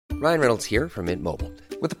Ryan Reynolds here from Mint Mobile.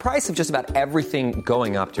 With the price of just about everything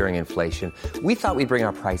going up during inflation, we thought we'd bring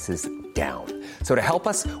our prices down. So to help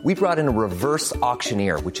us, we brought in a reverse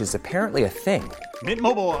auctioneer, which is apparently a thing. Mint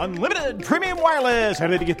Mobile Unlimited Premium Wireless. How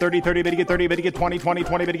to get 30, 30, bit to get 30, bit to get 20, 20,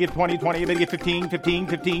 20, bit to get 20, 20, bit to get 15, 15,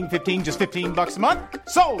 15, 15, just $15 a month?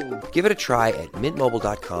 Sold! Give it a try at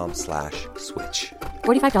mintmobile.com/switch.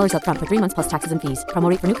 $45 up front for 3 months plus taxes and fees. Promo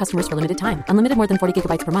rate for new customers for limited time. Unlimited more than 40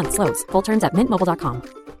 gigabytes per month. Slows full terms at mintmobile.com.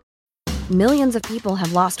 Millions of people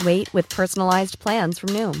have lost weight with personalized plans from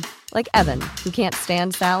Noom. Like Evan, who can't stand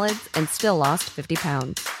salads and still lost 50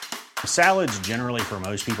 pounds. Salads generally for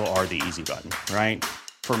most people are the easy button, right?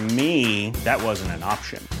 For me, that wasn't an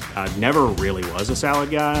option. I never really was a salad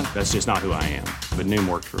guy. That's just not who I am. But Noom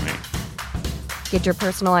worked for me. Get your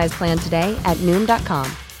personalized plan today at Noom.com.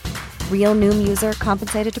 Real Noom user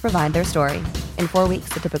compensated to provide their story. In 4 weeks,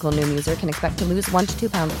 the typical Noom user can expect to lose 1 to 2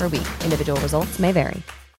 pounds per week. Individual results may vary.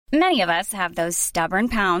 Many of us have those stubborn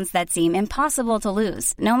pounds that seem impossible to lose,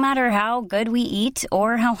 no matter how good we eat or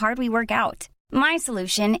how hard we work out. My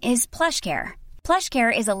solution is PlushCare.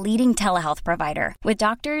 PlushCare is a leading telehealth provider with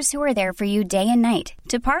doctors who are there for you day and night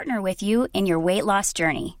to partner with you in your weight loss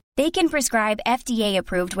journey. They can prescribe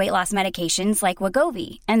FDA-approved weight loss medications like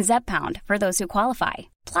Wegovy and Zepbound for those who qualify.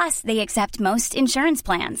 Plus, they accept most insurance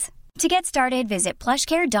plans. To get started, visit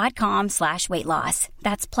plushcare.com/weightloss.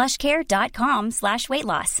 That's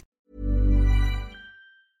plushcare.com/weightloss.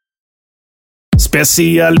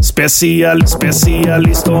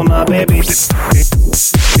 Specialisterna, baby.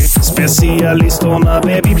 Specialisterna,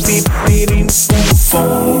 baby.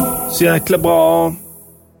 Så jäkla bra.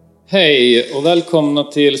 Hej och välkomna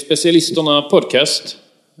till Specialisterna podcast.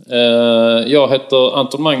 Jag heter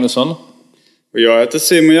Anton Magnusson. Och jag heter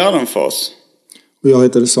Simon Gärdenfors. Och jag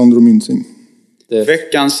heter Sandro Myntzing.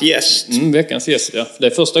 Veckans gäst. Veckans gäst, ja. Det är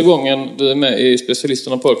första gången du är med i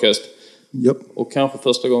Specialisterna podcast. Ja. Och kanske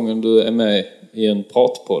första gången du är med i en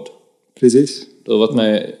pratpodd. Precis. Du har varit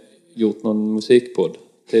med gjort någon musikpodd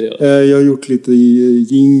tidigare. Jag har gjort lite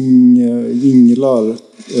jinglar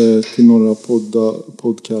till några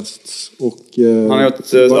podcasts. Och, han har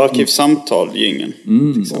gjort arkivsamtal-jingeln.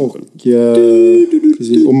 Och,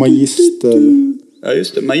 precis, och magister. Ja,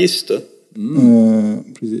 just det. Magister.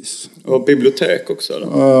 Precis. Och bibliotek också, eller?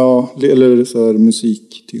 Ja, eller så här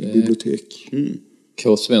musik till bibliotek.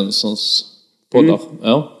 K. Svenssons poddar.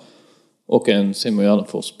 Ja. Och en Simon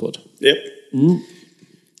Gärdenfors podd. Yep.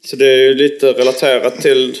 Så det är ju lite relaterat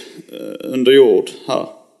till Under jord här.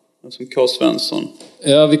 Som K. Svensson.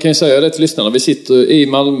 Ja, vi kan ju säga det till lyssnarna. Vi sitter i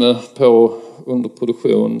Malmö på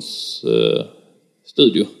Underproduktions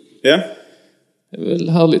studio. Ja. Det är väl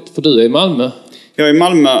härligt, för du är i Malmö. Jag är i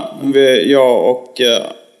Malmö. Jag och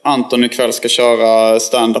Anton ikväll ska köra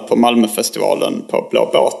stand-up på Malmöfestivalen på Blå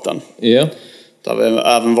båten. Ja. Där vi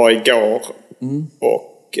även var igår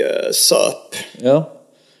och söp. Ja,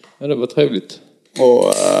 det var trevligt.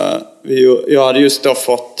 Och jag hade just då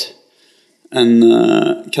fått en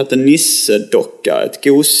katten Nisse-docka, ett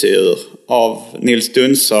gosedjur av Nils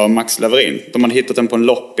Dunsa och Max Leverin. De hade hittat den på en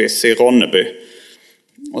loppis i Ronneby.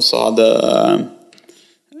 Och så hade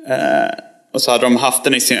de haft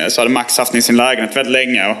den så hade Max haft den i sin lägenhet väldigt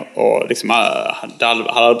länge och liksom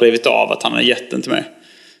hade blivit av att han hade gett den till mig.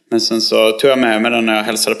 Men sen så tog jag med mig den när jag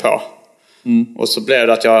hälsade på. Och så blev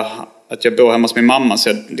det att jag bor hemma hos min mamma, så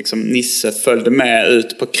jag liksom Nisse följde med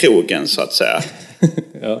ut på krogen så att säga.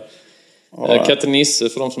 Ja. Katten Nisse,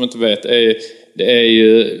 för de som inte vet, det är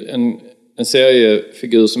ju en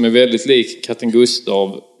seriefigur som är väldigt lik katten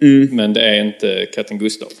Gustav, men det är inte katten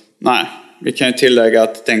Gustav. Nej, vi kan ju tillägga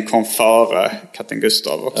att den kom före katten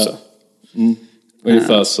Gustav också. Ja.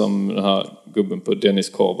 Ungefär som den här gubben på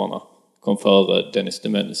Dennis-korvarna kom före Dennis the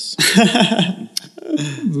Menace.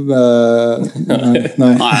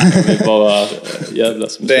 Nej. Vi bara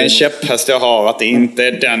jävlas med det är en käpphäst jag har, att det inte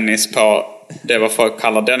är Dennis på det vad folk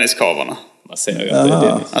kallar Dennis-korvarna. Man ser ju att det är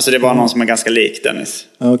Dennis. Alltså det är bara någon som är ganska lik Dennis.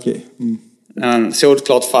 Okej. En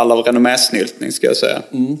solklart fall av renommésnyltning, ska jag säga.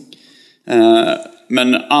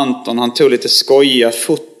 Men Anton, han tog lite skojiga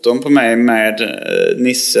foton på mig med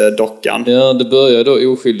Nisse-dockan. Ja, det började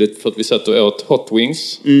då oskyldigt för att vi satt och åt Hot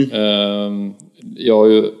Wings. Jag har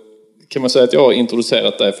ju, kan man säga att jag har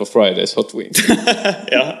introducerat dig för Fridays Hot Wings.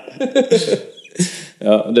 Ja.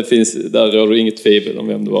 Ja, det finns, där råder inget tvivel om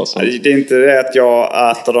vem det var som... Det är inte det att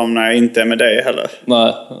jag äter dem när jag inte är med dig heller.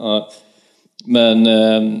 Nej.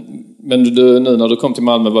 Men du, nu när du kom till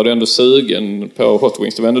Malmö var du ändå sugen på Hot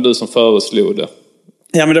Wings. Det var ändå du som föreslog det.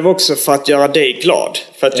 Ja, men det var också för att göra dig glad.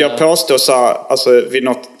 För att jag påstod så, alltså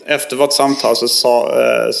efter vårt samtal så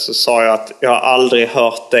sa jag att jag har aldrig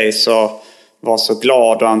hört dig vara så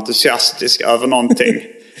glad och entusiastisk över någonting.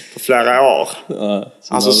 på flera år.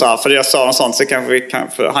 Alltså så här, för jag sa något sånt så kanske vi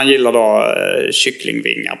kan, för han gillar då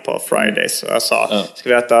kycklingvingar på Fridays. Och jag sa, ska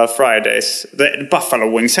vi äta Fridays?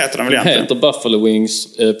 Buffalo Wings heter den väl egentligen? Det heter Buffalo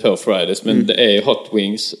Wings på Fridays, men det är Hot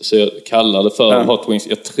Wings, så jag kallar det för Hot Wings.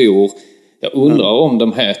 Jag undrar om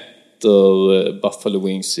de heter Buffalo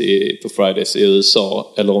Wings på Fridays i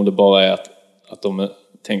USA, eller om det bara är att de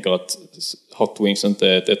tänker att Hot Wings inte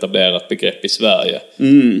är ett etablerat begrepp i Sverige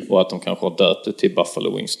och att de kanske har döpt det till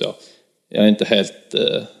Buffalo Wings då. Jag är inte helt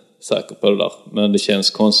säker på det där, men det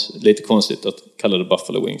känns lite konstigt att kalla det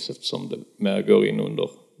Buffalo Wings eftersom det mer går in under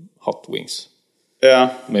Hot Wings. Ja.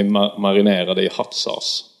 Med marinerade i hot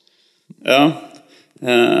sauce. Ja.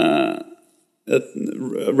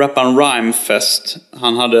 Rapparen Rhymefest,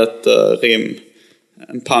 han hade ett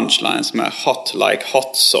en punchline som är hot like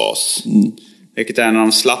hot sauce. Vilket är en av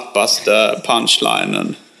de slappaste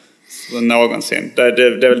punchlinen någonsin. Det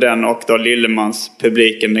är väl den, och då Lillemans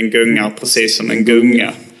publiken, den gungar precis som en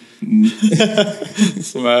gunga.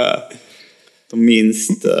 Som är de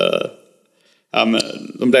minst... men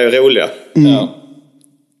de blir ju roliga. Ja.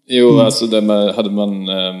 Jo, alltså hade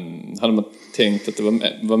man tänkt att det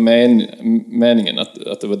var meningen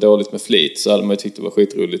att det var dåligt med flit, så hade man ju tyckt det var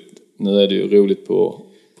skitroligt. Nu är det ju roligt på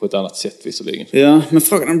ett annat sätt visserligen. Ja, men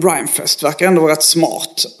frågan om Rhymefest verkar ändå vara rätt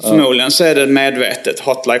smart. Förmodligen så är det medvetet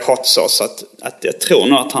hot like hot sauce, att jag tror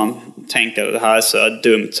nog att han tänker att det här är så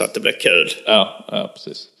dumt så att det blir kul. Ja,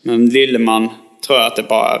 precis. Men Lilleman tror jag att det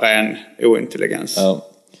bara är ren ointelligens. Ja.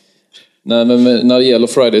 Nej, men när det gäller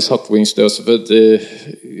Fridays Hot Wings då, så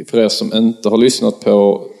för er som inte har lyssnat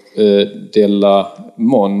på Della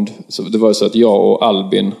Mond, så det var ju så att jag och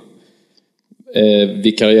Albin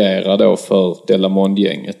vikarierade då för Della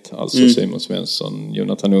Mond-gänget, alltså Simon Svensson,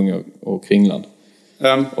 Jonathan Unge och Kringland.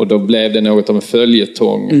 Och då blev det något av en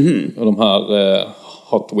följetong av de här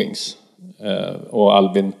Hot Wings. Och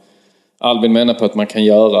Albin menar på att man kan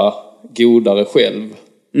göra godare själv.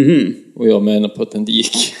 Och jag menar på att det inte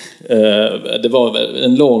gick. Det var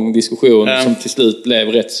en lång diskussion som till slut blev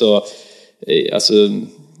rätt så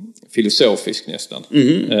filosofisk nästan.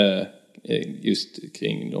 Just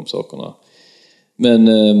kring de sakerna. Men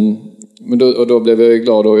då blev jag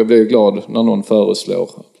glad, och jag blev glad när någon föreslår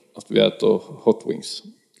att vi äter Hot Wings.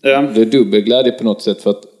 Det är dubbel glädje på något sätt, för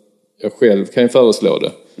att jag själv kan ju föreslå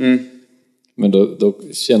det. Men då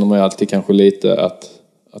känner man ju alltid kanske lite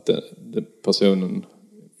att personen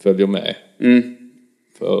följer med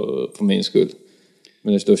för min skull.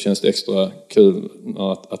 Men då känns det extra kul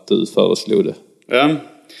att du föreslog det.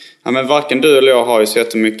 Ja, men varken du eller jag har ju så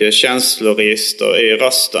jättemycket känsloregister i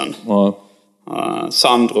rösten.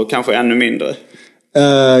 Sandro kanske ännu mindre.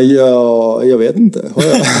 Jag vet inte. Har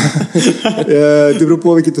jag? Det beror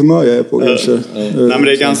på vilket humör jag är på kanske. Nej, men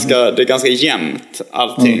det är ganska jämnt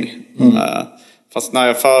allting. Fast när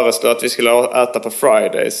jag föreslår att vi skulle äta på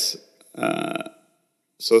Fridays,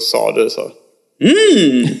 så sa du så.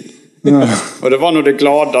 Och det var nog det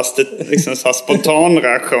gladaste liksom, så här,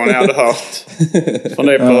 spontanreaktion jag hade hört från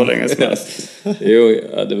dig på hur länge som helst. Jo,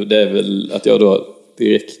 det är väl att jag då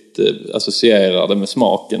direkt associerar det med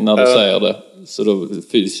smaken när du säger det. Så då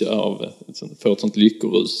fylls jag av får ett sånt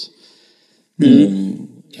lyckorus.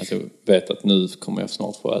 Att jag vet att nu kommer jag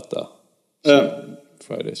snart få äta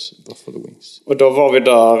Fridays Buffalo Wings. Och då var vi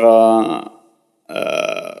där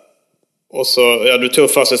och så, du tog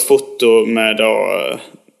först ett foto med då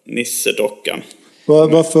Nisse-dockan.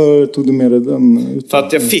 Varför tog du med dig den? För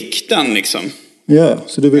att jag fick den liksom. Ja,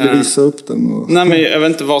 så du ville visa upp den? Och... Nej, men jag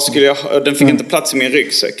vet inte vad skulle jag... Den fick inte plats i min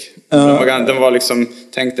ryggsäck. Den var liksom,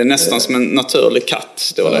 tänkte nästan som en naturlig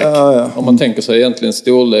katt-storlek. Om man tänker sig egentligen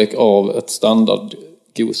storlek av ett standard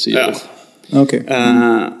gosedjur. Okej.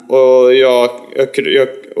 Och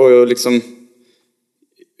jag liksom...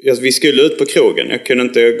 Vi skulle ut på krogen. Jag kunde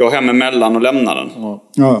inte gå hem emellan och lämna den.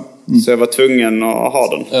 Så jag var tvungen att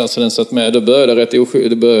ha den. Ja, så den satt med. Då började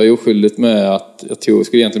det började oskyldigt med att jag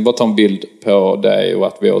skulle egentligen bara ta en bild på dig och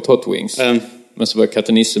att vi åt Hot Wings. Men så var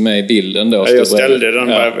Katte Nisse med i bilden då. Jag ställde den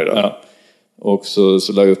bredvid då. Ja. Och så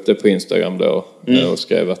la jag upp det på Instagram då och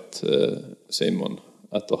skrev att Simon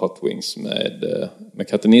äter Hot Wings med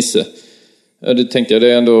Katte Nisse. Det tänkte jag,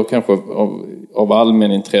 det är ändå kanske av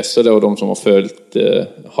allmän intresse då, de som har följt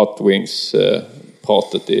Hot Wings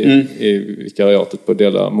pratet i vikariatet på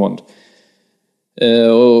Della Mond.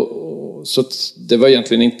 Så det var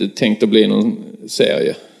egentligen inte tänkt att bli någon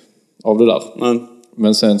serie av det där.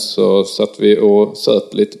 Men sen så satt vi och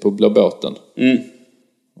söt lite på Blå båten.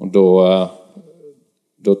 Och då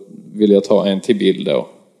ville jag ta en till bild då.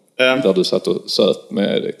 Där du satt och söt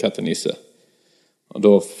med Katte Nisse. Och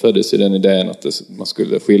då föddes ju den idén att man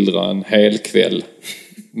skulle skildra en hel kväll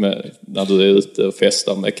när du är ute och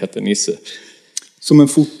festar med katten Nisse. Som en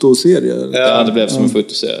fotoserie? Eller? Ja, det blev som en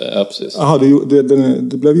fotoserie, ja precis. Jaha,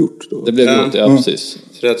 det blev gjort då? Det blev gjort, ja precis.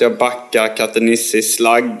 Så det är att jag backar katten Nisse i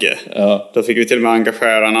slagge. Ja. Då fick vi till och med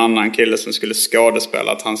engagera en annan kille som skulle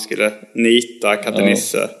skådespela, att han skulle nita katten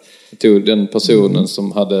Nisse. Jag tog den personen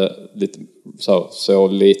som hade lite, så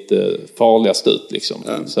lite farligast ut liksom.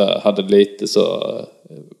 Så hade lite så...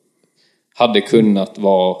 Hade kunnat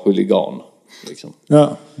vara huligan liksom.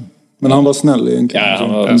 Ja. Men han var snäll egentligen. Ja,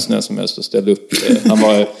 han var snäll som helst och ställde upp. Han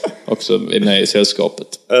var också med i sällskapet.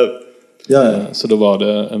 Ja. Så då var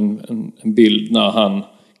det en bild när han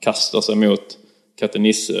kastar sig mot katten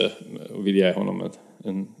Nisse och vill ge honom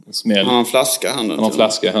en smäll. Han har en flaska i handen. Han har en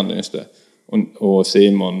flaska i handen, just det. Och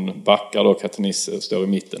Simon backar då katten Nisse och står i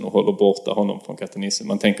mitten och håller borta honom från katten Nisse.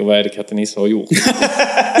 Man tänker, vad är det katten Nisse har gjort?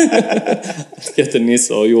 Katten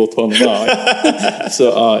Nisse har gjort honom arg. Så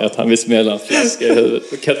att han vill smälla en flaska i huvudet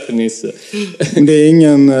på katten Nisse. Men det är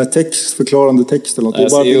ingen förklarande text eller något? Det är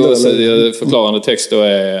bara bilder, förklarande text då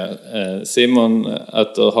är Simon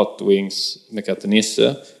äter hot wings med katten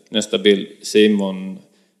Nisse. Nästa bild, Simon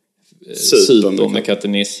super med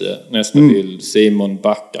katten Nisse. Nästa bild, Simon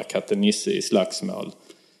backar katten Nisse i slagsmål.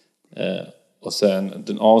 Och sen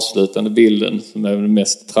den avslutande bilden, som är den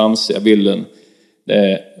mest tramsiga bilden, det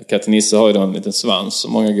är katten Nisse har ju då en liten svans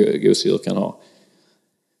som många gosedjur kan ha.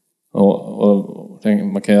 Och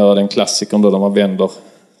man kan göra den klassikern då, där man vänder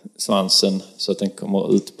svansen så att den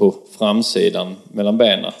kommer ut på framsidan mellan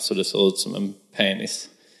benen, så det ser ut som en penis.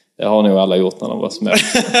 Det har nog alla gjort när de var små.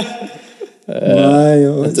 Nej,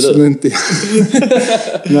 jag skulle inte.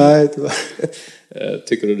 Nej, tyvärr.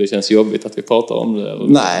 Tycker du det känns jobbigt att vi pratar om det? Eller?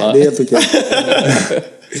 Nej, det är helt okej.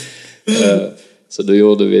 Så då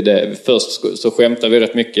gjorde vi det. Först så skämtade vi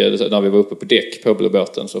rätt mycket när vi var uppe på däck på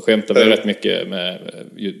båten. Så skämtade vi rätt mycket med,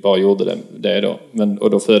 bara gjorde det då. Och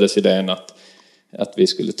då föddes idén att vi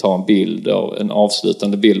skulle ta en bild, en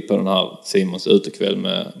avslutande bild på den här Simons utekväll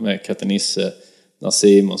med katten Nisse. När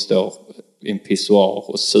Simon står i en pissoar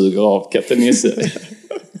och suger av katten Nisse.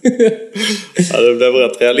 Ja, det blev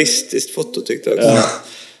rätt realistiskt foto tyckte jag också. Ja.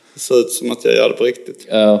 Det ser ut som att jag gör det på riktigt.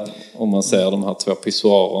 Ja, och man ser de här 2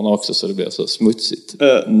 pissoarerna också, så det blir så smutsigt.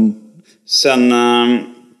 Sen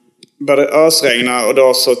började det ösregna och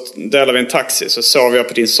då så delade vi en taxi, så sov jag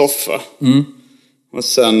på din soffa. Och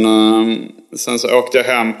sen så åkte jag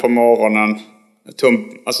hem på morgonen.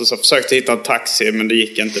 Så försökte hitta en taxi, men det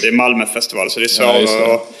gick inte. Det är Malmöfestival, så det är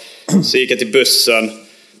svårare. Så gick jag till bussen.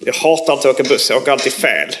 Jag hatar alltid att åka buss. Jag åker alltid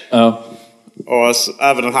fel. Ja. Och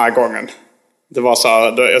även den här gången. Det var så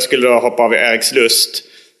här, jag skulle då hoppa av i Erikslust.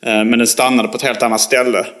 Men den stannade på ett helt annat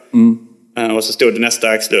ställe. Och så stod det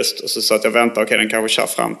nästa Erikslust. Och så sa att jag väntade, okej, den kanske kör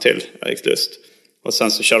fram till Erikslust. Och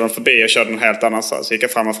sen så körde de förbi och körde en helt annanstans. Så gick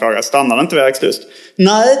jag fram och frågade, stannade inte vid Erikslust?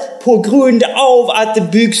 Nej, på grund av att det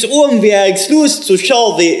byggs om vid Erikslust så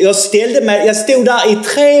kör vi. Jag stod där i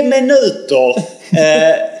 3 minuter.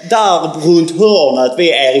 Där runt hörnet vid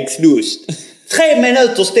Erikslust. 3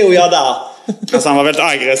 minuter stod jag där. Alltså han var väldigt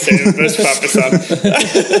aggressiv, busspapisen.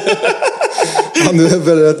 Han är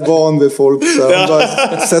väl rätt van vid folk, så han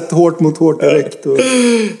bara sett hårt mot hårt direkt.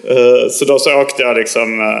 Så då så åkte jag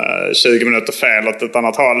liksom 20 minuter fel åt ett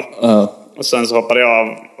annat håll. Och sen så hoppade jag av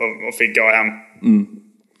och fick gå hem.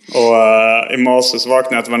 Och i morse så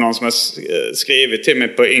vaknade jag att det var någon som hade skrivit till mig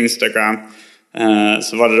på Instagram.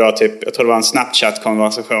 Så var det då typ, jag tror det var en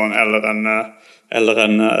Snapchat-konversation eller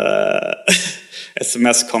en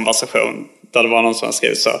sms-konversation. Där det var någon som hade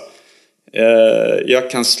skrivit så.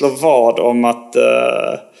 Jag kan slå vad om att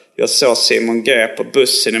jag såg Simon G på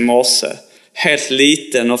bussen i morse. Helt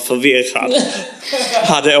liten och förvirrad.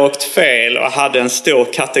 Hade åkt fel och hade en stor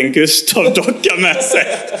katten Gustav-docka med sig.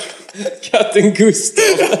 Katten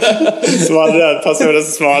Gustav. Så var det den personen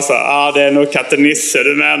som svarade så här, det är nog katten Nisse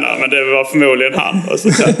du menar, men det var förmodligen han. Och så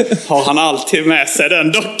har han alltid med sig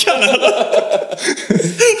den dockan eller?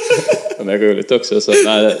 Det är roligt också, så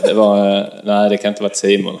nej, det kan inte vara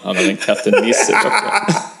Simon, han har en katten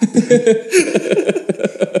Nisse-docka.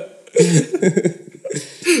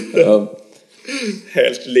 Ja.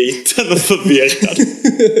 Helt liten och förvirrad.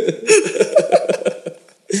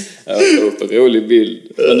 Ja, det var en rolig bild.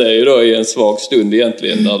 Men det är ju då i en svag stund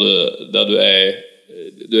egentligen där du är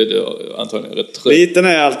antagligen rätt trött. Liten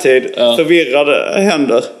är alltid förvirrade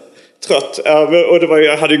händer. Trött. Och det var,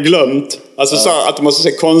 jag hade glömt. Alltså så att det måste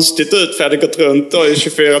se konstigt ut, för jag hade gått runt då i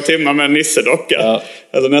 24 timmar med en nissedocka. Ja.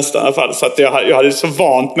 Eller nästan i alla fall. Så att jag hade så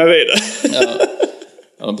vant mig vid det. Ja.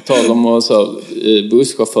 Ja, på tal om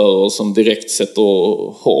busschaufförer som direkt sätter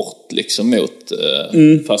hårt liksom mot,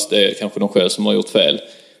 fast det är kanske de själv som har gjort fel.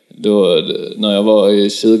 Då, när jag var i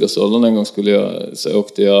 20-årsåldern en gång så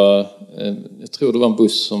åkte jag tror det var en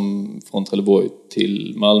buss från Trelleborg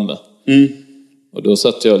till Malmö. Och då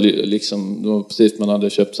satt jag liksom, det var precis man hade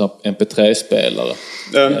köpt MP3-spelare.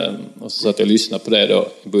 Och så satt jag och lyssnade på det då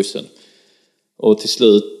i bussen. Och till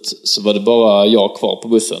slut så var det bara jag kvar på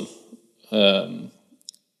bussen.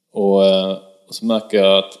 Och så märker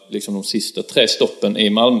jag att liksom de sista 3 stoppen i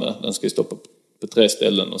Malmö, den ska ju stoppa på 3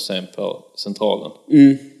 ställen och sen på Centralen.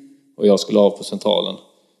 Och jag skulle av på Centralen.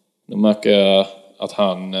 Då märker jag att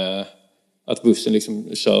att bussen liksom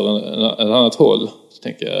kör ett annat håll. Så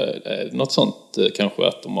tänker jag, är det något sånt kanske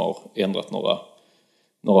att de har ändrat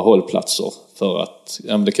några hållplatser för att,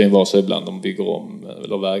 det kan ju vara så ibland de bygger om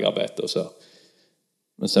eller vägarbete och så.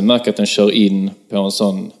 Men sen märker jag att den kör in på en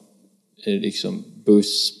sån liksom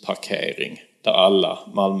bussparkering där alla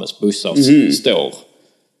Malmös bussar står.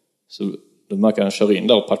 Så då märker jag att han kör in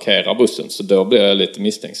där och parkerar bussen. Så då blir jag lite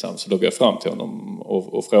misstänksam. Så då går jag fram till honom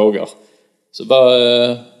och frågar. Så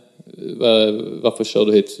varför kör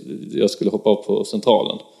du hit? Jag skulle hoppa upp på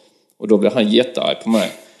Centralen. Och då blir han jättearg på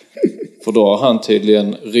mig. För då har han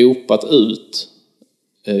tydligen ropat ut.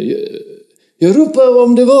 Jag ropar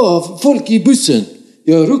om det var folk i bussen.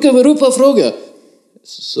 Jag råkade ropa och fråga.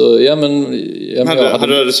 Så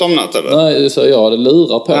hade du somnat eller? Nej, så jag hade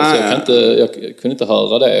lurar på så jag kunde inte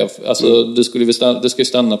höra det. Alltså du ska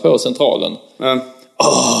stanna på Centralen.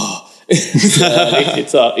 Riktigt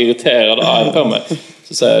så här irriterad och arg på mig.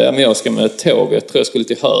 Så säger jag, men jag ska med tåg. Jag tror jag skulle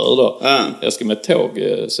till Hör då. Jag ska med tåg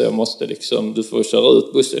så jag måste liksom, du får köra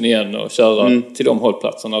ut bussen igen och köra till de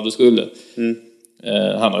hållplatserna du skulle.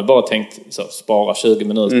 Han har ju bara tänkt så, spara 20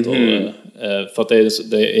 minuter. För att det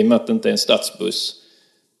är i och med att det inte är en stadsbuss,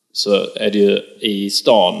 så är det ju i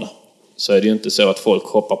stan, så är det ju inte så att folk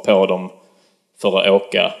hoppar på dem för att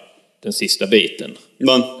åka den sista biten.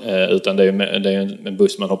 Utan det är en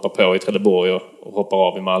buss man hoppar på i Trelleborg och hoppar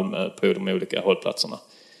av i Malmö på de olika hållplatserna.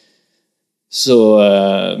 Så,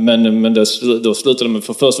 men då slutade det med,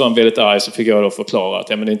 för först var han väldigt arg, så fick jag då förklara att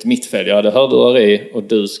men det är inte mitt fel, jag hade hörlurar i och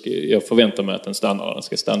jag förväntar mig att den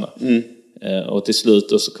ska stanna. Och till slut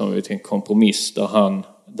då så kom vi till en kompromiss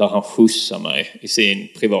där han skjutsar mig i sin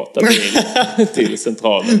privata bil till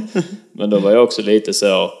Centralen. Men då var jag också lite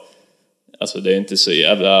så, alltså det är inte så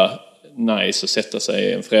jävla nice att sätta sig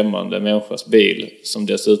i en främmande människas bil som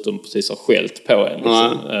dessutom precis har skällt på en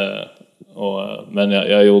liksom. Men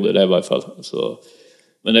jag gjorde det i varje fall. Så,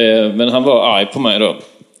 men han var arg på mig då.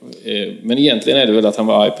 Men egentligen är det väl att han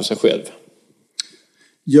var arg på sig själv.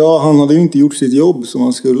 Ja, han hade ju inte gjort sitt jobb som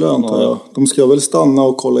han skulle, antar jag. De ska väl stanna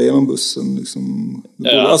och kolla igenom bussen liksom.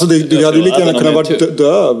 Alltså du hade ju lika gärna kunnat vara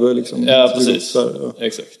döv liksom. Ja, precis.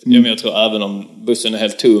 Exakt. Ja, men jag tror även om bussen är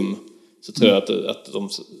helt tom, så tror jag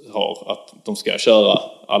att de ska köra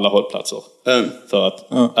alla hållplatser. För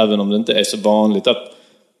att även om det inte är så vanligt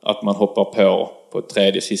att man hoppar på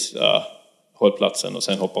tredje sista hållplatsen och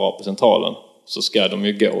sen hoppar av på Centralen, så ska de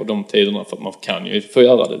ju gå de tiderna, för att man kan ju få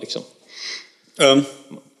göra det liksom.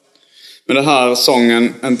 Men det här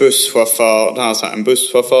sången, en busschaufför, det här så här, en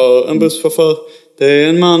busschaufför, det är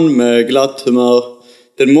en man med glatt humör.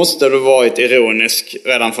 Den måste ha varit ironisk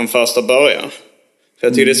redan från första början. För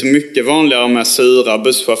jag tycker det är så mycket vanligare med sura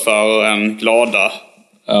busschaufförer än glada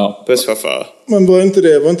busschaufförer. Men var inte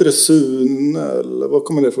det Sune, eller vad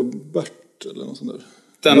kommer det från, Bert eller något sånt där?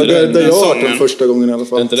 Det jag har hört den första gången i alla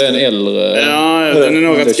fall. Är inte det en äldre? Ja, den är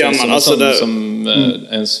nog rätt gammal. Alltså som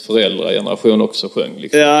ens föräldrageneration också sjöng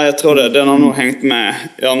liksom. Ja, jag tror det. Den har nog hängt med.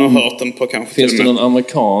 Jag har nog hört den på kanske. Finns det någon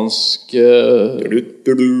amerikansk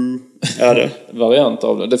variant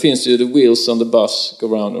av det? Det finns ju The Wheels on the Bus Go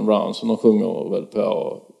Round and Round som de sjunger väl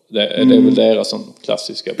på. Det är väl deras som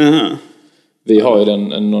klassiska. Vi har ju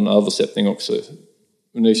någon översättning också.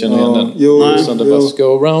 Ni känner igen den? Jo, the bus go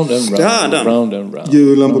round and round, round and round.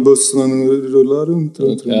 Hjulen på bussen rullar runt.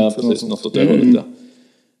 Ja, precis. Något åt det hållet.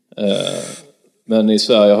 Men i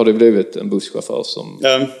Sverige har det blivit en busschaufför som...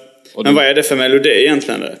 Men vad är det för melodi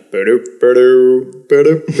egentligen?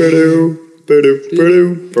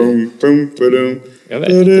 Jag vet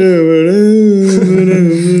inte.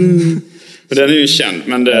 Den är ju känd,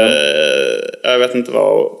 men jag vet inte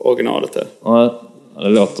vad originalet är. Ja, det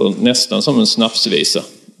låter nästan som en snapsvisa.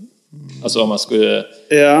 Alltså om man skulle...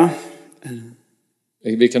 Ja.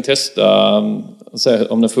 Vi kan testa och se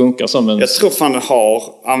om det funkar som en... Jag tror fan det har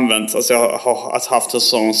använts. Alltså jag har haft en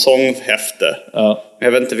sån sånghäfte. Ja. Men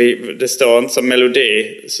jag vet inte, det står inte som melodi.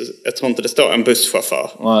 Så jag tror inte det står en busschaufför.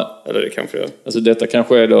 Nej. Eller det kanske gör. Alltså detta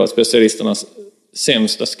kanske är då specialisternas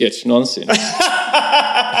sämsta sketch någonsin.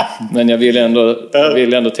 Men jag vill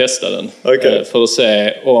ändå testa den. Okay. För att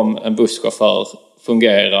se om en busschaufför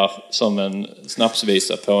fungerar som en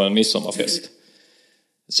snapsvisa på en midsommarfest.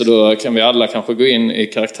 Så då kan vi alla kanske gå in i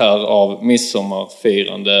karaktär av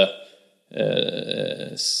midsommarfirande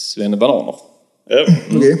svennebananer. Ja.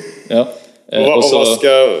 Okej. Ja. Och vad ska...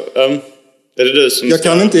 är det du som Jag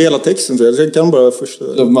kan inte hela texten, så jag kan bara första.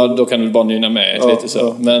 Då kan du bara nynna med lite så.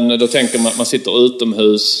 Ja. Men då tänker man att man sitter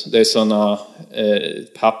utomhus. Det är såna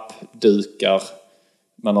pappdukar.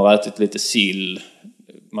 Man har ätit lite sill.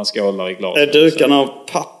 Man skålar i glas. Är dukarna av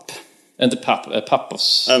papp? Inte papp,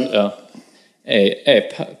 pappers. Ja.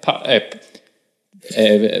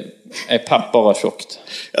 Är papp bara tjockt?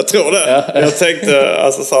 Jag tror det. Ja. Jag tänkte,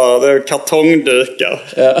 alltså så det är kartongdukar.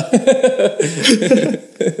 Ja.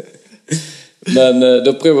 Men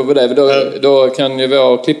då provar vi det. Då kan ju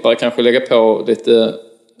vår klippare kanske lägga på lite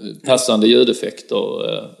passande ljudeffekter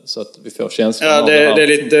så att vi får känslan av det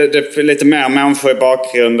är lite mer människor i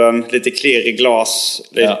bakgrunden, lite klirr i glas,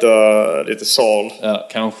 lite sorl. Ja,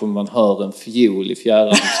 kanske man hör en fiol i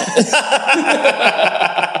fjärran.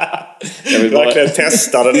 Jag vill verkligen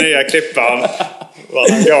testa den nya klipparen.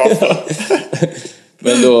 Vad han går för.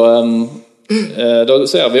 Men då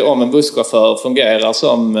ser vi om en busschaufför fungerar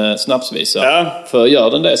som snapsvisa. Ja. För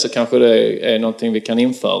gör den det så kanske det är någonting vi kan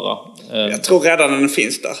införa. Jag tror redan den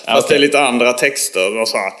finns där. Fast det är lite andra texter och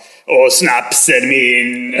så här. Och snapsen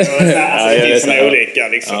min. Och det finns såna olika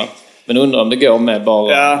liksom. Ja. Men undrar om det går med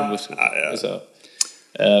bara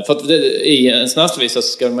för att i en snapsvisa så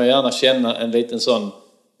ska man gärna känna en liten sån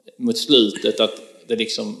mot slutet att det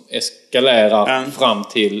liksom eskalerar fram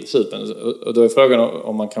till supen. Och då är frågan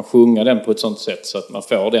om man kan sjunga den på ett sånt sätt så att man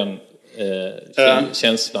får den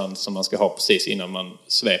känslan som man ska ha precis innan man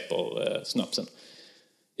sveper snapsen.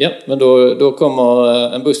 Ja, men då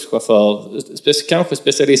kommer en busschaufför, kanske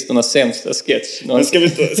specialisternas sämsta sketch. Men ska det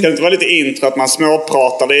inte vara lite intro att man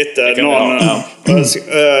småpratar lite?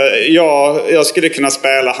 Jag skulle kunna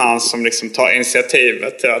spela han som liksom tar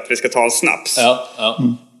initiativet till att vi ska ta en snaps. Ja.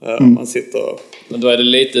 Man sitter... Men då är det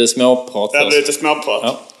lite småprat. Ja, det är lite småprat.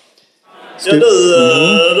 Ja. Ja,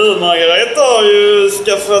 du Margareta har ju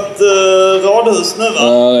skaffat radhus nu, va?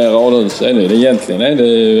 Ja, det är radhus. Egentligen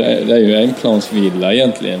det är ju enplansvilla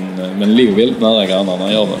egentligen. Men ligger väldigt nära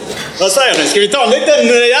grannarna gör det. Vad säger ni? Ska vi ta en liten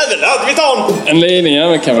jävel? Ja, vi tar en liten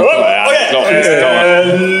jävel kan vi ta. Ja, klart vi ska ta.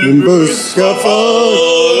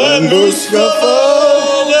 En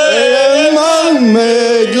busschaufför är en man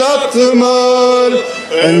med glatt humör.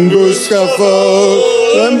 En busschaufför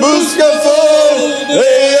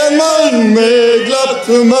är en man med glatt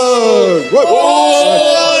humör.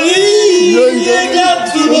 Han är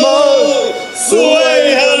glatt humör, så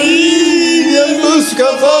är han en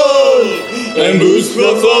busschaufför. En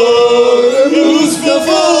busschaufför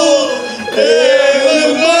är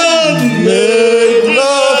en man med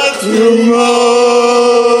glatt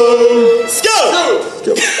humör. Skål!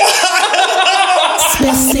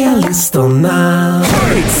 Specialisterna.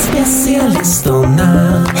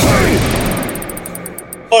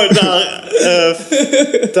 Och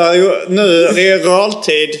där nu är det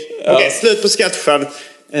realtid. Okej, slut på sketchen.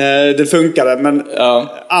 Det funkade, men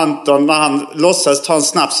Anton, när han låtsades ta en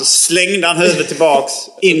snaps så slängde han huvudet tillbaks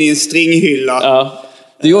in i en stringhylla. Ja.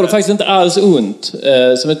 Det gjorde faktiskt inte alls ont,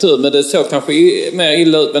 som är tur, men det såg kanske mer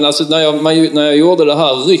illa ut. Men alltså, när jag gjorde det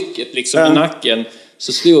här rycket liksom i nacken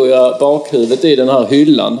så slog jag bakhuvudet i den här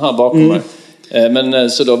hyllan här bakom mig. Men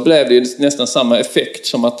så då blev det ju nästan samma effekt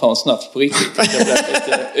som att ta en snaps på riktigt. Jag blev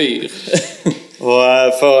lite yr. Och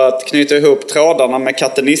för att knyta ihop trådarna med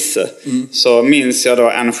Katte Nisse så minns jag då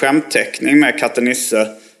en skämtteckning med Katte Nisse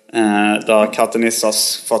där Katte Nisse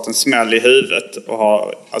har fått en smäll i huvudet och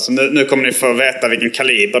har, alltså nu kommer ni få veta vilken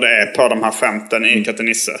kaliber det är på de här skämten i Katte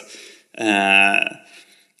Nisse.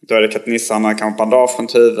 Då är det Katte Nisse, han har kanske bandage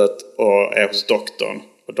runt huvudet och är hos doktorn,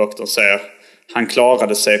 och doktorn säger: han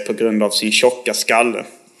klarade sig på grund av sin tjocka skalle.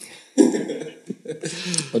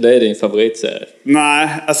 Och det är din favoritserie? Nej,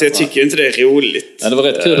 alltså jag tycker inte det är roligt. Ja, det var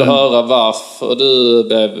rätt kul att höra varför du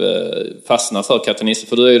blev fastnad för Katte Nisse.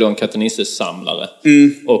 För du är ju då en Katte Nisse-samlare.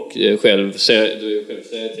 Och du är ju själv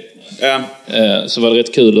serietecknare. Så var det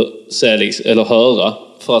rätt kul att se, eller höra.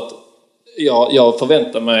 För att jag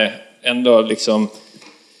förväntar mig ändå liksom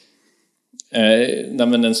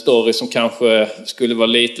en story som kanske skulle vara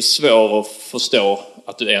lite svår att förstå,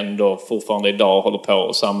 att du ändå fortfarande idag håller på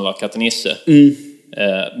och samlar Katte Nisse.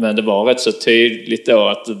 Men det var rätt så tydligt då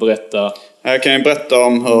att du berättar. Jag kan ju berätta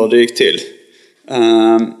om hur det gick till.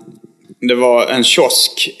 Det var en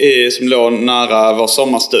kiosk som låg nära vår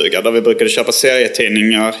sommarstuga där vi brukade köpa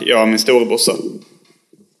serietidningar, jag och min storebrorsa.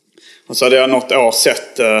 Och så hade jag något år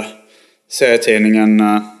sett serietidningen,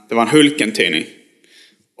 det var en Hulken-tidning.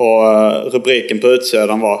 Och rubriken på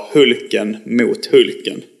utsidan var Hulken mot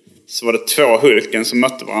Hulken. Så var det 2 Hulken som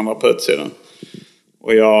mötte varandra på utsidan.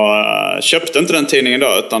 Och jag köpte inte den tidningen då,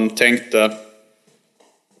 utan tänkte,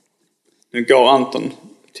 nu går Anton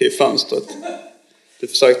till fönstret. Du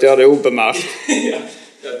försökte göra det obemärkt. Ja,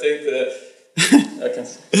 jag tänkte jag kan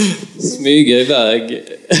smyga iväg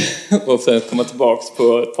och sen komma tillbaka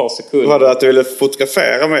på ett par sekunder. Var det att du ville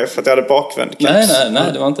fotografera mig för att jag hade bakvänd? Nej,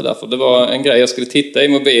 det var inte därför. Det var en grej jag skulle titta i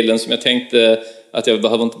mobilen som jag tänkte att jag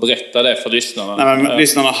behöver inte berätta det för lyssnarna. Nej, men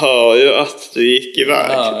lyssnarna hör ju att du gick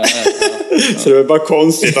iväg. Ja. Så det var bara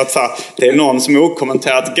konstigt att det är någon som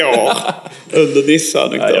okommenterat går under Nisse.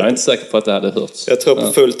 Jag är inte säker på att det hade hörts. Jag tror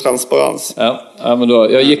på full transparens. Ja, men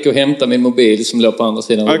då, jag gick och hämtade min mobil som låg på andra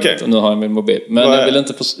sidan rummet, och nu har jag min mobil. Men jag vill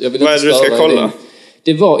inte vad är det du ska kolla?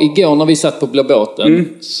 Det var igår när vi satt på Blå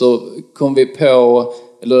båten, så kom vi på,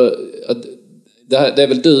 eller det är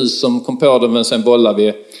väl du som kom på det, men sen bollar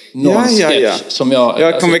vi någon sketch som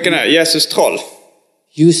jag kom vilken är? Jesus Troll.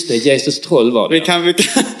 Just det, Jesus Troll var det.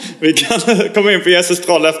 Vi kan komma in på Jesus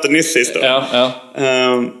Troll efter Nisse historia. Ja.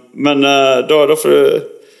 Men då får du...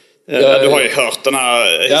 du har ju hört den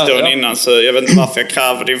här historien innan, så jag vet inte varför jag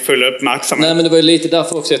kräver din fulla uppmärksamhet. Nej, men det var ju lite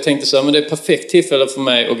därför också jag tänkte så, men det är ett perfekt tillfälle för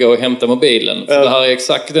mig att gå och hämta mobilen. För det här är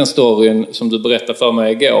exakt den storyn som du berättade för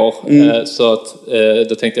mig igår. Så att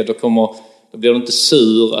då tänkte jag, då blir du inte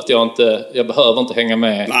sur att jag behöver inte hänga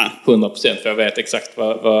med 100%, för jag vet exakt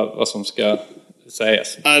vad som ska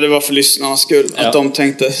sägas. Nej, det var för lyssnarnas skull att de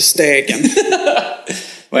tänkte stegen.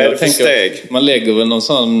 Vad är det för steg? Man lägger väl någon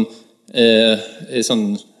sån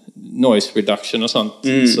noise reduction och sånt,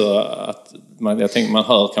 så att jag tänker man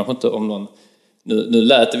hör kanske inte om någon. Nu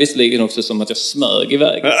lät det visserligen också som att jag smög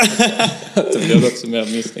iväg. Det blev också mer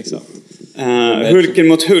misstänksamt. Hulken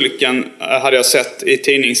mot Hulken hade jag sett i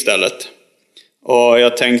tidningsstället. Och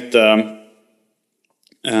jag tänkte,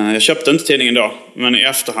 jag köpte inte tidningen då, men i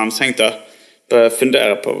efterhand tänkte jag, började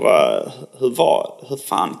fundera på hur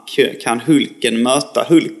fan kan Hulken möta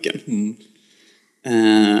Hulken?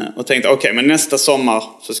 Och tänkte, okej, men nästa sommar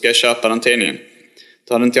så ska jag köpa den tidningen.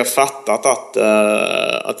 Då hade inte jag fattat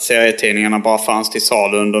att serietidningarna bara fanns till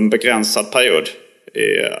salu under en begränsad period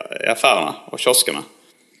i affärerna och kioskerna.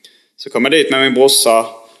 Så kom jag dit med min brorsa.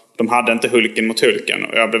 De hade inte Hulken mot Hulken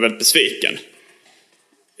och jag blev väldigt besviken.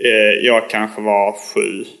 Jag kanske var 7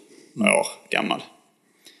 år gammal.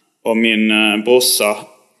 Och min brorsa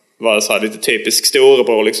var så här lite typisk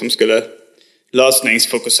storebror, liksom skulle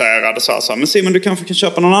lösningsfokuserad och sa, men Simon, du kanske kan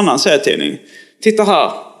köpa någon annan serietidning. Titta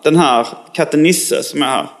här, den här Katten Nisse som är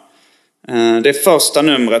här. Det är första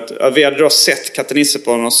numret. Vi hade då sett Katten Nisse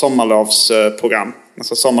på någon sommarlovsprogram,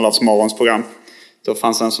 alltså sommarlovsmorgonsprogram. Då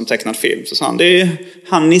fanns en som tecknad film. Så sa han, det är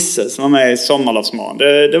han Nisse som var med i sommarlovsmorgon.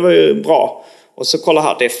 Det var ju bra. Och så kolla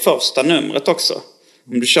här, det är första numret också.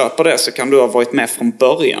 Om du köper det så kan du ha varit med från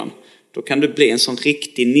början. Då kan du bli en sån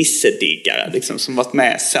riktig Nisse-diggare liksom, som varit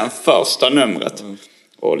med sen första numret.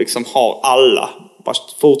 Och liksom har alla. Bara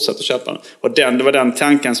fortsätter köpa den. Och det var den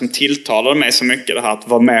tanken som tilltalade mig så mycket. Det här att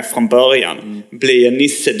vara med från början. Bli en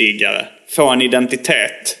Nisse-diggare. Få en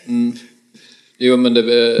identitet. Jo, men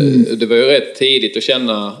det var ju rätt tidigt att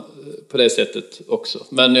känna på det sättet också.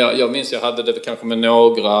 Men jag minns jag hade det kanske med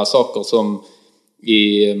några saker som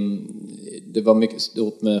det var mycket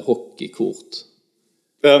stort med hockeykort.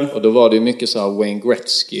 Och då var det ju mycket så här Wayne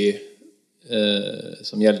Gretzky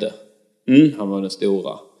som gällde. Han var den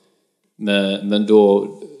stora. Men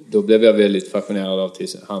då blev jag väldigt fascinerad av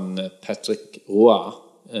han Patrick Roy,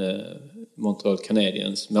 Montreal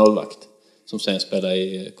Canadiens målvakt, som sen spelade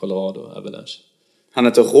i Colorado Avalanche. Han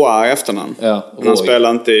heter Roy i efternamn. Ja, han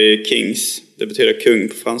spelar inte i Kings. Det betyder kung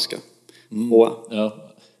på franska. Roy. Ja.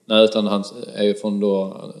 Nej, utan han är ju från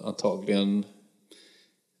då antagligen...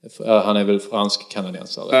 Han är väl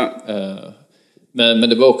fransk-kanadensare. Ja. Men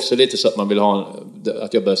det var också lite så att man ville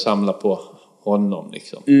att jag började samla på honom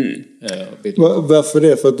liksom. Varför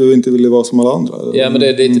det? För att du inte ville vara som alla andra? Eller? Ja, men det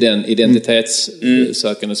är lite den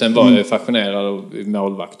identitetssökande. Sen var jag fascinerad av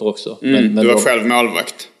målvakter också. Men du var själv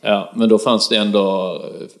målvakt. Ja, men då fanns det ändå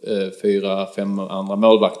 4-5 andra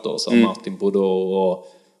målvakter som Martin Brodeur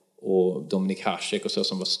och Dominik Hasek och så,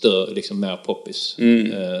 som var större, liksom mer poppis.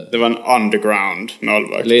 Det var en underground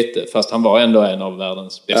målvakt. Lite, fast han var ändå en av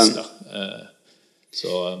världens bästa.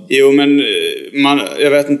 Jo, men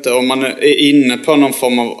jag vet inte om man är inne på någon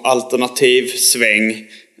form av alternativ sväng.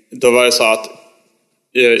 Då var det så att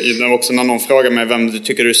också när någon frågade mig vem du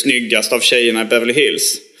tycker du är snyggast av tjejerna i Beverly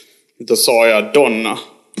Hills, då sa jag Donna.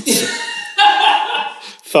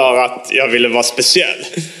 För att jag ville vara speciell.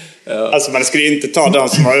 Alltså man skulle inte ta den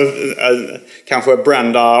som var kanske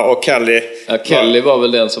Brenda och Kelly. Ja, Kelly var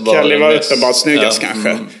väl den som var Kelly var uppenbart snyggast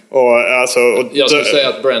kanske. Och jag skulle säga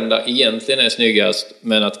att Brenda egentligen är snyggast,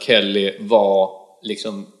 men att Kelly var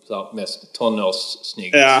liksom mest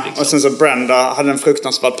tonårssnyggast. Ja, liksom. Och sen så Brenda hade en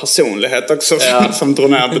fruktansvärd personlighet också som drog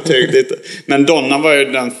ner betyg lite. Men Donna var ju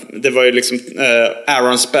det var ju liksom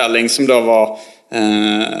Aaron Spelling som då var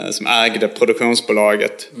som ägde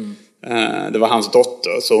produktionsbolaget. Det var hans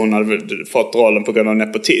dotter, så hon hade fått rollen på grund av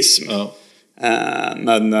nepotism.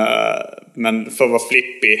 Men för att vara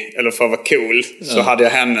flippig eller för att vara cool så hade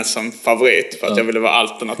jag henne som favorit för att jag ville vara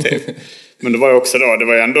alternativ. Men det var ju också då, det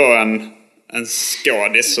var ju ändå en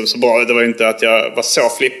skådis så bra. Det var ju inte att jag var så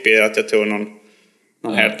flippig att jag tog någon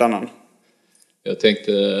helt annan. Jag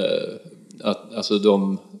tänkte att alltså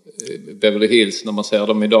Beverly Hills, när man ser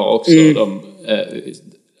dem idag också,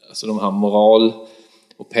 de här moral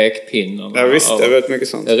och pekpinnarna. Ja visst, det är väldigt mycket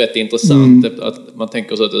sånt. Det är rätt intressant att man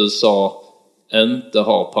tänker så att USA inte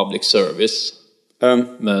har public service.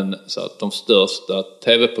 Men så att de största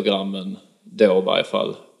tv-programmen då i varje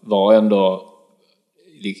fall var ändå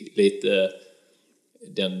lite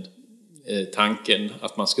den tanken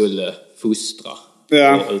att man skulle fostra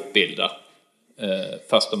och utbilda.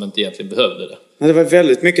 Fast de inte egentligen behövde det. Men det var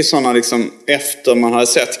väldigt mycket sådana liksom, efter man hade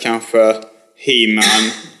sett kanske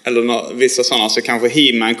He-Man eller vissa sådana, så kanske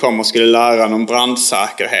He-Man kom och skulle lära någon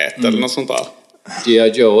brandsäkerhet eller något sånt där.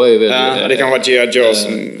 G.I. Joe är ju väldigt... det kan vara G.I. Joe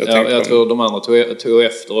som jag tror de andra tog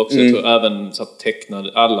efter också. Jag tror även så att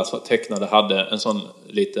alla tecknade hade en sån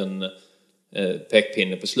liten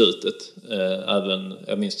pekpinne på slutet. Även,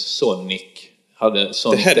 jag minns Sonic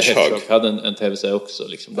The Hedgehog hade en tv-serie också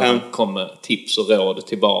liksom, där han kom med tips och råd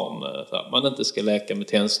till barn för att man inte ska leka med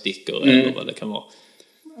tändstickor eller vad det kan vara.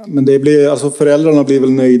 Men det blir, alltså föräldrarna blir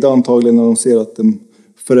väl nöjda antagligen när de ser att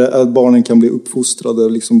barnen kan bli uppfostrade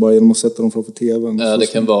liksom bara genom att sätta dem framför tvn. Ja, det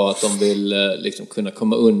kan vara att de vill liksom kunna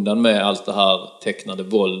komma undan med allt det här tecknade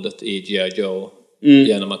våldet i G.I. Joe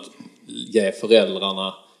genom att ge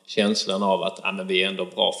föräldrarna känslan av att men vi är ändå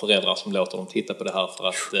bra föräldrar som låter dem titta på det här, för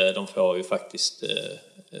att de får ju faktiskt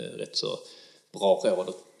rätt så bra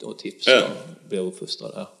råd och tips och blir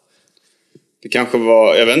uppfostrade. Det kanske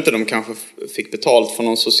var, jag vet inte, de kanske fick betalt från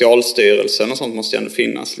någon socialstyrelse och sånt måste ju ändå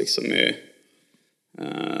finnas liksom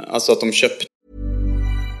alltså att de köpte.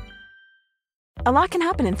 A lot can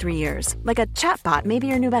happen in 3 years, like a chatbot may be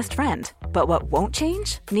your new best friend. But what won't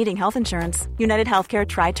change? Needing health insurance. United Healthcare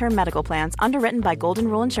Tri-Term Medical Plans, underwritten by Golden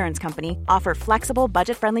Rule Insurance Company, offer flexible,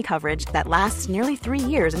 budget-friendly coverage that lasts nearly 3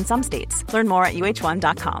 years in some states. Learn more at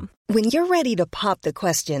uh1.com. When you're ready to pop the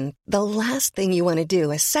question, the last thing you want to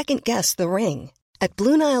do is second-guess the ring. At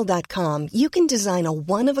BlueNile.com, you can design a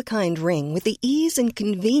one-of-a-kind ring with the ease and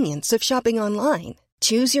convenience of shopping online.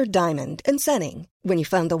 Choose your diamond and setting. When you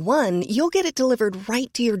find the one, you'll get it delivered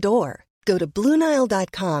right to your door. Go to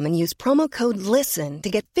BlueNile.com and use promo code LISTEN to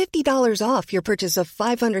get $50 off your purchase of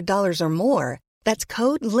 $500 or more. That's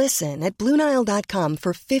code LISTEN at BlueNile.com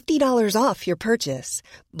for $50 off your purchase.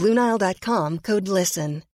 BlueNile.com, code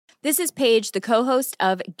LISTEN. This is Paige, the co-host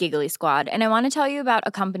of Giggly Squad, and I want to tell you about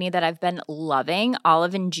a company that I've been loving,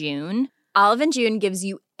 Olive & June. Olive & June gives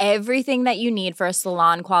you everything that you need for a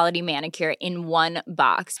salon-quality manicure in one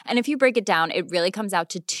box. And if you break it down, it really comes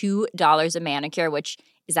out to $2 a manicure, which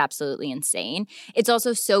is absolutely insane. It's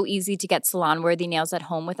also so easy to get salon-worthy nails at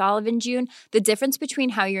home with Olive & June. The difference between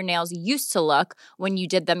how your nails used to look when you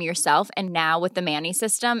did them yourself and now with the Mani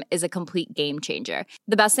system is a complete game changer.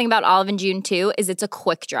 The best thing about Olive & June, too, is it's a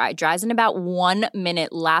quick dry. Dries in about 1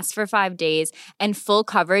 minute, lasts for 5 days, and full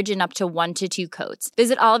coverage in up to 1 to 2 coats.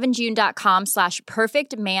 Visit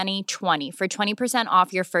oliveandjune.com/perfectmani20 for 20%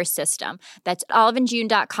 off your first system. That's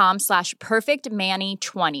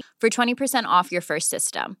oliveandjune.com/perfectmani20 for 20% off your first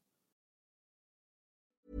system.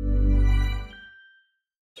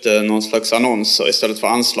 Någon slags annonser istället för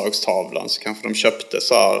anslagstavlan, så kanske de köpte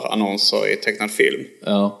så här annonser i tecknad film.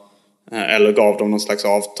 Eller gav dem någon slags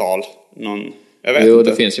avtal. Jag vet inte.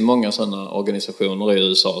 Det finns ju många sådana organisationer i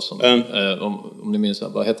USA som om ni minns,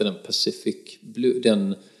 vad hette den, Pacific Blue,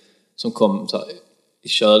 den som kom så här, i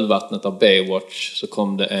kölvattnet av Baywatch, så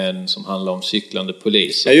kom det en som handlade om cyklande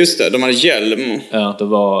poliser. Ja just det, de hade hjälm. Ja, det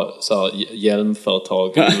var så här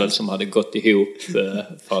hjälmföretag som hade gått ihop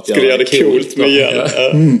för att göra det coolt med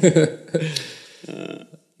hjälm.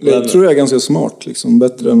 Det tror jag är ganska smart liksom,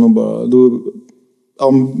 bättre än att bara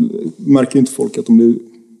märker inte folk att de blir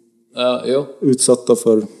utsatta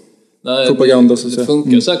för propaganda så att säga. Det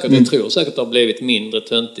funkar säkert, jag tror säkert att det har blivit mindre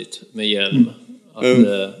töntigt med hjälm.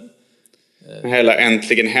 Hela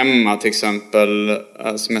Äntligen Hemma till exempel,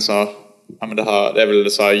 som är så ja, men det är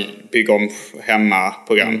väl så här bygga om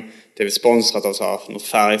hemma-program. Det är väl sponsrat av så här något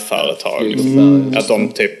färgföretag. Att de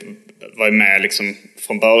typ var med liksom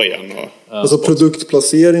från början. Alltså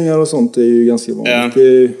produktplaceringar och sånt är ju ganska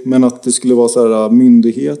vanligt. Men att det skulle vara så här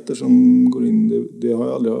myndigheter som går in, det har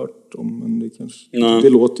jag aldrig hört om. Men det kanske, det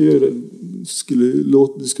låter ju,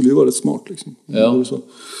 det skulle ju vara rätt smart liksom. Ja.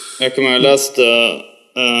 Jag kommer att läste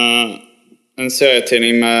en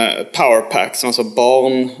serietidning med Powerpack som alltså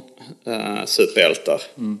barn superhjältar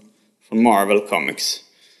från Marvel Comics.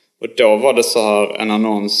 Och då var det så här en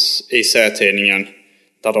annons i serietidningen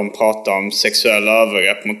där de pratade om sexuella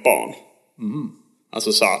övergrepp mot barn.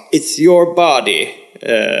 Alltså så här, it's your body,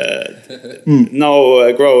 no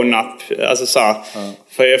grown up. Alltså så här,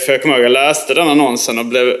 för jag kommer ihåg, jag läste den annonsen och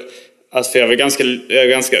blev, alltså för jag är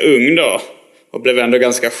ganska ung då. Och blev ändå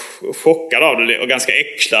ganska chockad av det och ganska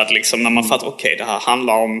äcklad liksom, när man fattar okej, det här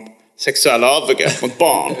handlar om sexuella övergrepp mot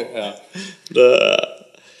barn.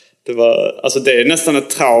 Det var, alltså det är nästan ett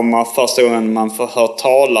trauma första gången man får höra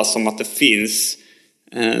talas om att det finns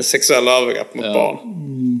sexuella övergrepp mot barn.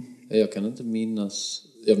 Jag kan inte minnas,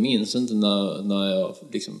 jag minns inte när jag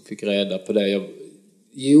liksom fick reda på det.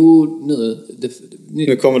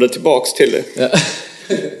 Nu kommer det tillbaks till det.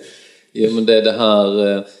 Jo, men det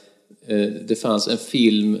här, det fanns en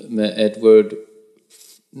film med Edward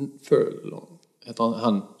Furlong, heter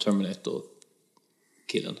han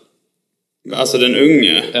Terminator-killen. Alltså den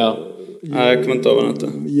unge? Ja. Nej, jag kommer inte ihåg vad han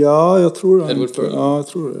heter. Ja, jag tror det. Edward Furlong. Ja, jag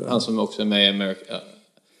tror det. Han som också är med i America.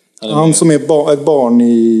 Han som är ett barn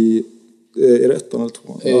i ettan eller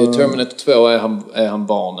tvåan. I Terminator 2 är han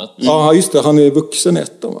barnet. Ja, just det. Han är vuxen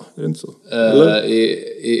ettan, va? Är det inte så?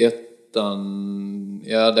 I ettan...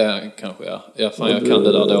 Ja, det är kanske, ja. Jag kan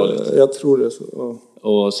det där dåligt. Jag tror det så, ja.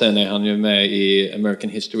 Och sen är han ju med i American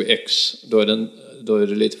History X. Då är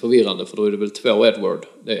det lite förvirrande, för då är det väl 2 Edward.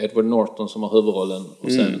 Det är Edward Norton som har huvudrollen.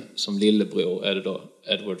 Och sen som lillebror är det då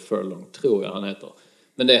Edward Furlong, tror jag han heter.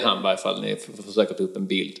 Men det är han i varje fall. Ni får säkert upp en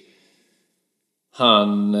bild.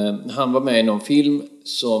 Han var med i någon film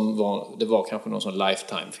som var kanske någon sån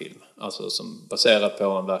Lifetime-film. Alltså som baserad på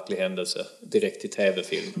en verklig händelse. Direkt till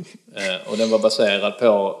tv-film. Och den var baserad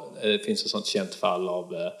på, det finns ett sånt känt fall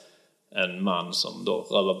av en man som då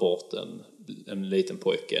rövar bort en liten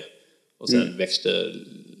pojke. Och sen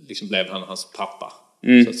blev han hans pappa,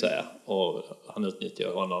 så att säga. Och han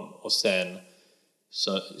utnyttjade honom. Och sen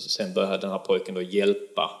började den här pojken då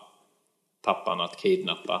hjälpa pappan att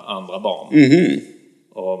kidnappa andra barn.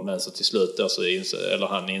 Men så till slut då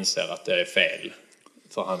han inser att det är fel.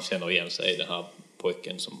 För han känner igen sig i den här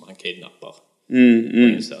pojken som han kidnappar.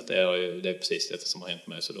 Och inser att det är precis det som har hänt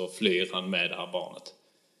med. Så då flyr han med det här barnet.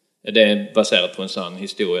 Det är baserat på en sann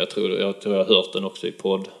historia. Jag tror jag har hört den också i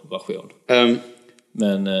poddversion.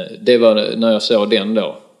 Men det var när jag såg den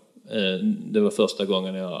då. Det var första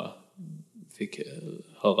gången jag fick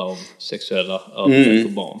höra om sexuella övergrepp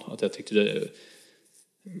på barn. Att jag tyckte det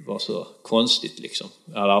var så konstigt liksom.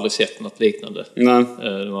 Jag hade aldrig sett något liknande.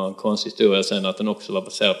 Det var en konstig historia. Sen att den också var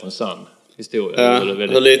baserad på en sann historia.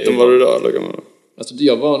 Hur liten var du då? Alltså,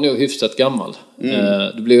 jag var nog hyfsat gammal.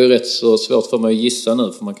 Det blir ju rätt så svårt för mig att gissa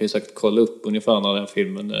nu. För man kan ju säkert kolla upp ungefär när den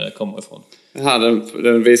filmen kommer ifrån.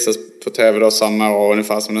 Den visas på tv då samma år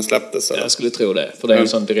ungefär som den släpptes? Eller? Jag skulle tro det. För det är en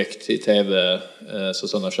sån direkt i tv. Så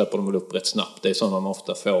sådana köper de väl upp rätt snabbt. Det är sådana man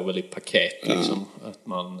ofta får väl i paket. Liksom, att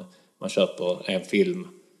man köper en film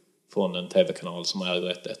från en tv-kanal som äger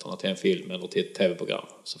rättigheterna till en film eller till ett tv-program.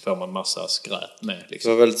 Så får man massa skräp med.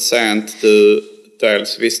 Liksom. Det var väldigt sent du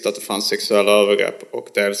dels visste att det fanns sexuella övergrepp och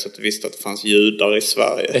dels att du visste att det fanns judar i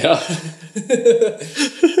Sverige. Ja.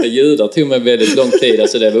 Judar tog mig väldigt lång tid.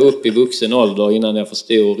 Alltså det var upp i vuxen ålder innan jag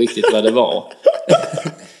förstod riktigt vad det var.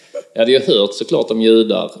 Jag hade ju hört såklart om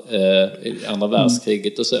judar i andra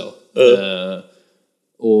världskriget och så.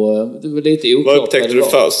 Och det var lite oklart. Vad upptäckte du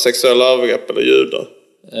först? Sexuella övergrepp eller judar?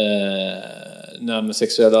 Nej, men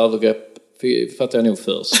sexuella övergrepp fattar jag nog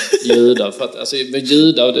först. Judar. Med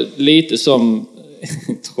judar, det är lite som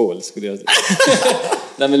troll skulle jag säga.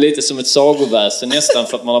 Nej, men lite som ett sagoväsen nästan,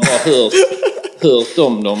 för att man har bara hört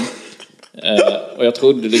om dem. Och jag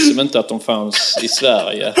trodde liksom inte att de fanns i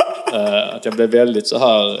Sverige. Att jag blev väldigt så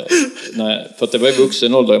här... för att det var i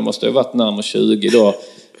vuxen ålder, jag måste ha varit närmare 20 då.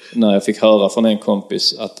 När jag fick höra från en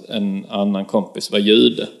kompis att en annan kompis var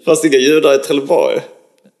jude. Fast inga judar i Trelleborg?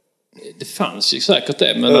 Det fanns ju säkert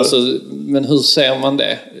det. Men, men hur ser man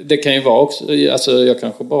det? Det kan ju vara också... Alltså, jag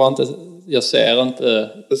kanske bara inte... Jag ser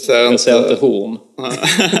inte horn.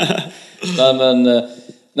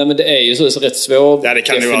 Nej, men det är ju så rätt svårt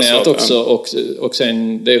definierat också. Och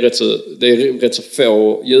sen det är rätt så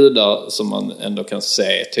få judar som man ändå kan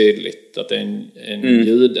se tydligt att det är en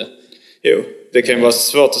jude. Jo, det kan ju vara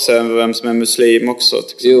svårt att säga vem som är muslim också.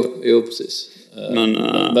 Jo, precis. Men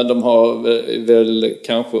de har väl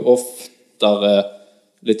kanske oftare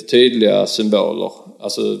lite tydliga symboler.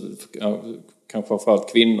 Alltså kanske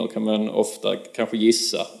framförallt kvinnor kan man ofta kanske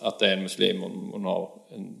gissa att det är en muslim om hon har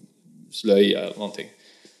en slöja eller någonting.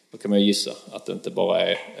 Då kan man gissa att det inte bara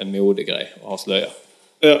är en modegrej att ha slöja.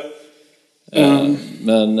 Ja.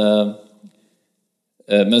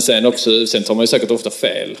 Men sen tar man ju säkert ofta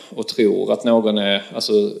fel och tror att någon är,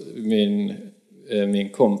 alltså min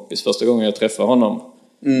kompis första gången jag träffade honom,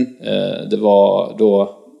 det var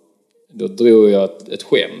då drog jag ett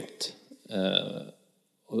skämt,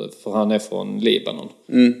 för han är från Libanon,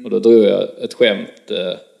 och då drog jag ett skämt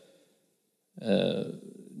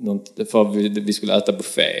för vi skulle äta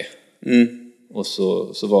buffé, och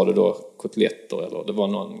så var det då kotletter, eller det var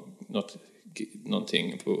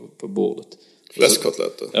någonting på bordet.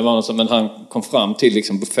 Fläskkotletter. Det var något som, men han kom fram till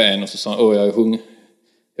liksom buffén och så sa han, jag är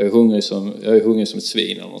hungrig som ett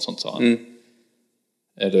svin eller något sånt, sa han.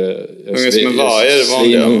 Är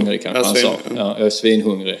svinhungrig kanske han sa. Ja, jag är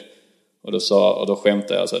svinhungrig. Och då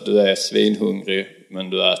skämtade jag så att du är svinhungrig men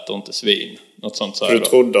du äter inte svin. Något sånt sa jag. För du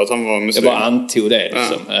trodde att han var muslim? Jag bara antog det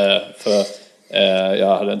liksom. För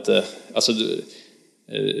jag hade inte, alltså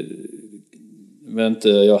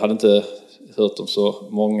jag hade inte hört om så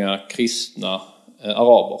många kristna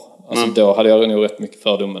araber. Alltså då hade jag nog rätt mycket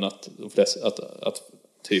fördomen att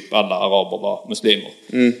typ alla araber var muslimer.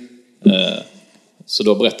 Så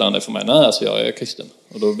då berättade han det för mig. Nej, alltså jag är kristen.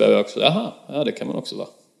 Och då blev jag också, ja det kan man också vara.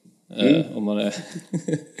 Om man är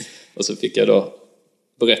och så fick jag då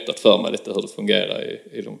berättat för mig lite hur det fungerar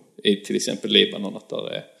i till exempel Libanon, att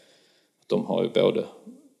de har ju både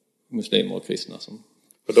muslimer och kristna som.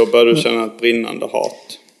 Och då började du känna ett brinnande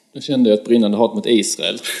hat. Då kände jag ett brinnande hat mot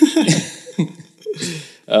Israel.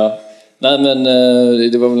 Ja. Nej, men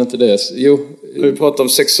det var väl inte det. Jo. Vi pratar om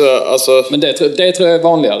alltså. Men det tror jag är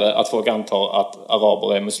vanligare, att folk antar att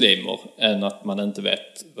araber är muslimer än att man inte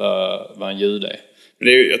vet vad en jude är.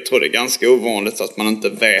 Men jag tror det är ganska ovanligt att man inte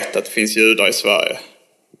vet att det finns judar i Sverige.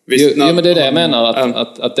 Visst, men det är det jag menar,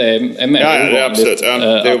 att det är mer ovanligt. Ja, absolut. Ja,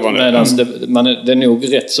 det är ovanligt. Det är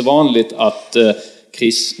nog rätt så vanligt att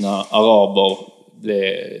kristna araber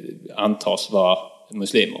antas vara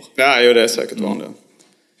muslimer. Ja, det är säkert vanligt.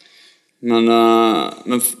 Men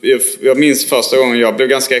jag minns första gången jag blev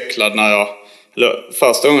ganska äcklad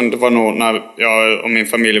första gången det var nog när jag och min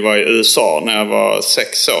familj var i USA när jag var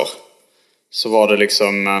 6 år. Så var det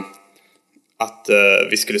liksom att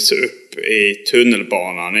vi skulle se upp i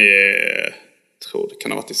tunnelbanan tror det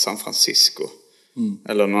kan ha varit i San Francisco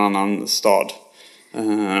eller någon annan stad.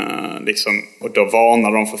 Liksom, och då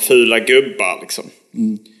varnade de för fula gubbar liksom.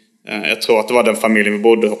 Jag tror att det var den familjen vi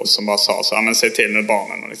bodde hos som bara sa så, men säg till med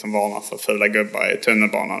barnen och liksom varna för fula gubbar i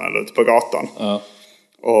tunnelbanan eller ute på gatan.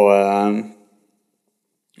 Och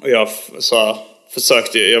jag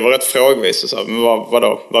försökte, jag var rätt frågvis och sa, men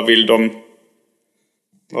vad vill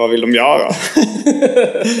de göra?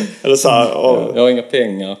 Eller så här, jag har inga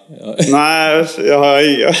pengar. Nej,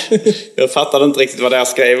 jag fattade inte riktigt vad det här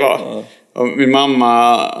skrev var. Och min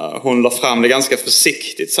mamma, hon la fram det ganska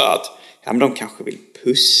försiktigt så att men de kanske vill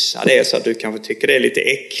pussa det så att du kanske tycker det är lite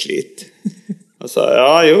äckligt. Och så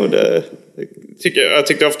jag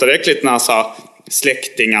tyckte ofta det är äckligt när så här,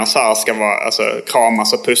 släktingar så här ska vara, alltså,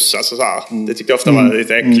 kramas och pussas och så här. Det tyckte jag ofta var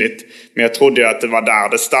lite äckligt. Men jag trodde ju att det var där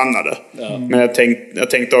det stannade. Men jag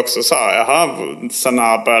tänkte också så här, så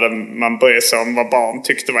när började man bry sig om vad barn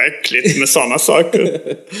tyckte var äckligt med sådana saker.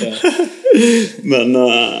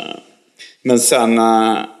 Men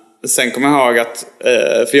sen kom jag ihåg att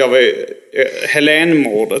för jag var ju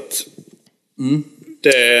Helenmordet.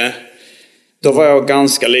 Då var jag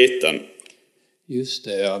ganska liten. Just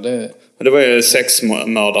det, ja. Det var ju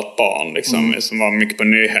sexmördat barn liksom, som var mycket på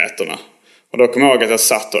nyheterna. Och då kom jag ihåg att jag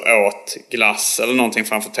satt och åt glass eller någonting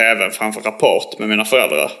framför tv, framför Rapport med mina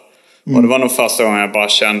föräldrar. Och det var nog första gången jag bara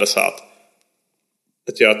kände så att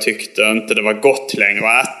jag tyckte inte det var gott längre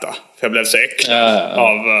att äta. För jag blev så äcklad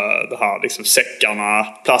av det här liksom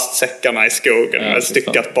plastsäckarna i skogen med ett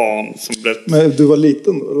styckat barn som blev. Men du var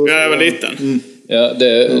liten då? Ja, jag var liten. Ja,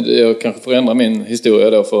 jag kanske får ändra min historia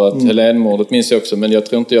då, för att Helenmordet minns jag också, men jag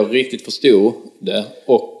tror inte jag riktigt förstod det.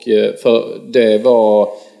 Och för det var,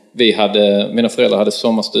 mina föräldrar hade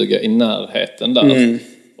sommarstuga i närheten där.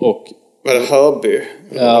 Och var det Hörby?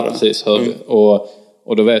 Ja, precis, Hörby.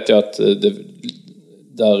 Och då vet jag att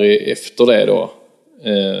efter det då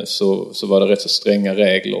så var det rätt så stränga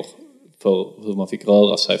regler för hur man fick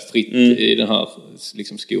röra sig fritt i den här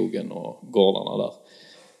liksom skogen och gårdarna där.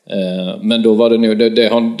 Men då var det nog,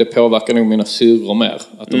 det påverkar nog mina syrror mer.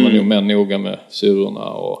 Att de var nog mer noga med syrrorna.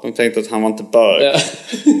 Och... De tänkte att han var inte bög. Ja.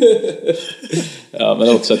 Ja,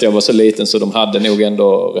 men också att jag var så liten så de hade nog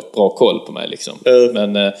ändå rätt bra koll på mig liksom.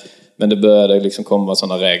 Men det började liksom komma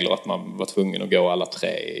sådana regler att man var tvungen att gå alla 3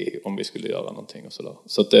 om vi skulle göra någonting och sådär.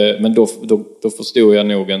 Så att men då förstod jag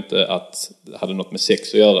nog inte att det hade något med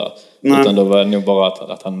sex att göra. Nej. Utan då var det nog bara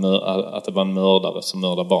att det var en mördare som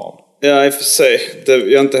mördade barn. Ja, i och för sig.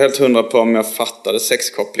 Jag är inte helt 100 på om jag fattade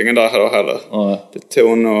sexkopplingen där heller. Ja. Det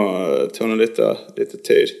tog nog lite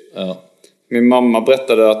tid. Ja. Min mamma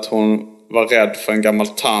berättade att hon var rädd för en gammal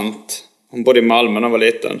tant. Hon bodde i Malmö när hon var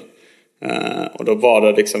liten. Och då var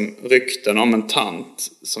det liksom rykten om en tant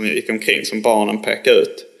som gick omkring som barnen pekade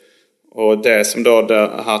ut. Och det som då den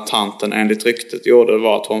här tanten enligt ryktet gjorde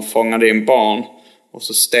var att hon fångade in barn och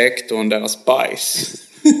så stekte hon deras bajs.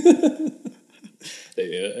 Det är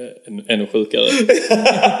ju ännu sjukare.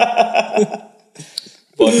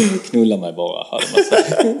 Bara knulla mig bara, hade man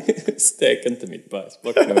sagt. Stek inte mitt bajs,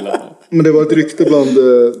 bara knulla mig. Men det var ett rykte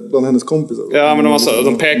bland hennes kompisar? Ja, men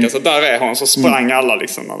de pekade så där är hon, så sprang alla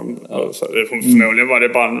liksom. Förmodligen var det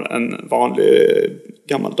bara en vanlig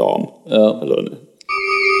gammal dam. Ja. Eller...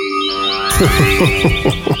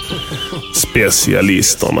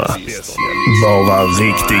 Specialisterna. Bara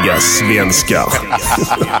riktiga svenskar.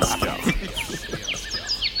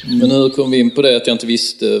 Men hur kom vi in på det att jag inte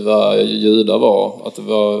visste vad judar var? Att det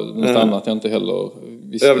var något annat jag inte heller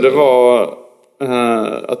visste? Ja, det var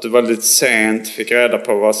att du var lite sent fick reda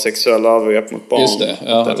på vad sexuella övergrepp mot barn. Just det,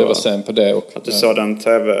 ja, att jag var sen på det. Och att du såg den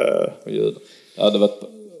tv. Ja, det var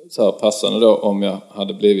så här passande då om jag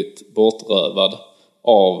hade blivit bortrövad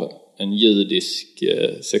av en judisk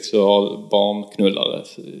sexualbarnknullare,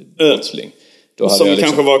 brottsling. Då hade som jag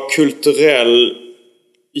liksom... kanske var kulturell.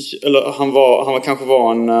 Eller han kanske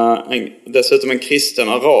var dessutom en kristen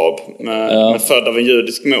arab med född av en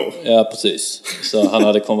judisk mor. Ja, precis. Så han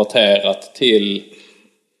hade konverterat till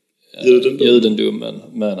judendomen,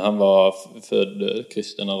 men han var född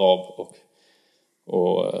kristen arab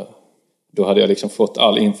och då hade jag liksom fått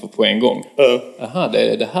all info på en gång. Aha, det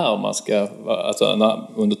är det här man ska... Alltså,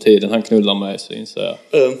 under tiden han knullar mig så inser jag...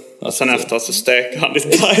 Och sen efter så steker han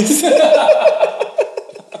ditt bajs.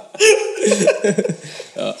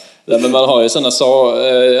 Ja, men man har ju sådana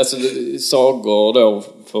sagor då,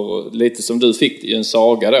 för lite som du fick i en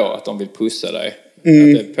saga då, att de vill pussa dig.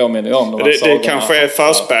 Det påminner ju om det kanske är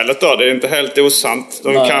förspelet då, det är inte helt osant.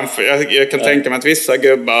 Jag kan tänka mig att vissa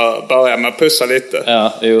gubbar börjar med att pussa lite.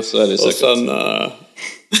 Ja, jo, så är det säkert. Och sen...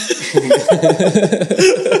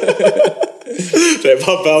 det är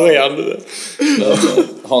bara början.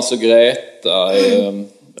 Hans och Greta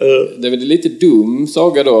det är väl lite dum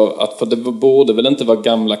saga då, för det borde väl inte vara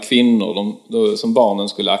gamla kvinnor som barnen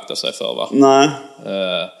skulle akta sig för, va? Nej.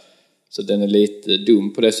 Så den är lite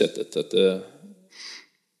dum på det sättet att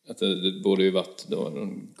det borde ju varit då en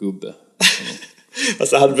gubbe.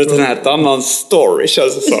 Alltså hade blivit en helt annan story,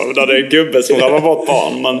 känns det som. Där det är en gubbe som ramar bort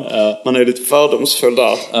barn. Man är lite fördomsfull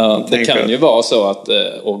där. Det kan ju vara så att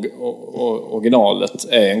originalet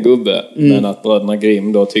är en gubbe. Men att bröderna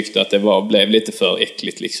Grimm då tyckte att det blev lite för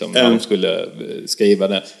äckligt liksom. När de skulle skriva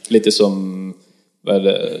det. Lite som...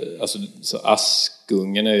 Alltså, så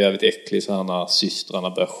Askungen är jävligt äcklig, så när systrarna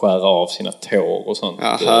börjar skära av sina tår och sånt.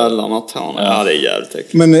 Ja, hälarna och tårna. Ja, det är jävligt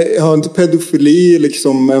äckligt. Men har inte pedofili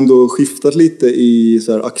liksom ändå skiftat lite i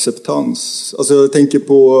så här acceptans? Alltså jag tänker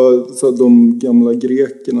på så de gamla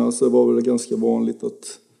grekerna, så var det ganska vanligt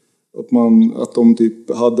att de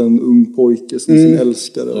typ hade en ung pojke som sin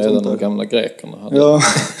älskare. Och redan de gamla grekerna hade. Ja,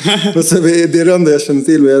 men så det är det enda jag känner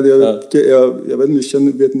till. Jag vet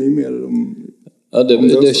inte, vet ni mer om... Ja,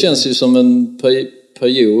 det känns ju som en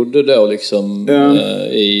period då liksom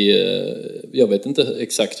jag vet inte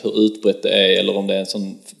exakt hur utbrett det är eller om det är en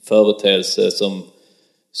sån företeelse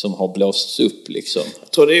som har blåsts upp liksom.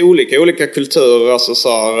 Jag tror det är olika kulturer, alltså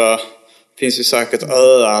finns ju säkert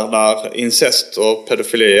öar där incest och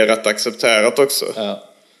pedofili är rätt accepterat också. Ja.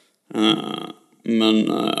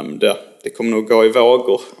 Men det kommer nog gå i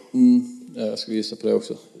vågor. Jag skulle gissa på det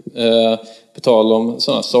också. På tal om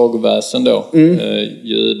sådana sagoväsen då,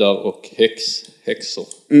 judar och häxor.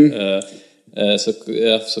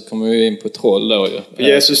 Så kommer vi in på troll då.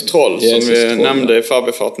 Jesus troll som vi nämnde i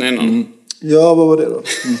förbifarten innan. Ja, vad var det då?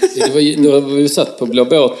 Då var vi satt på Blå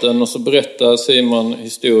båten och så berättade Simon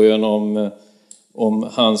historien om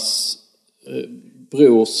hans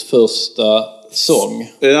brors första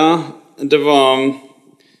sång. Ja, det var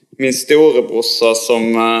min storebrorsa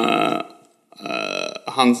som...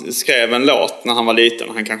 han skrev en låt när han var liten.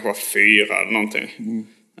 Han kanske var 4 eller någonting.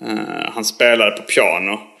 Han spelade på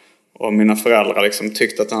piano. Och mina föräldrar liksom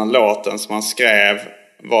tyckte att den här låten som han skrev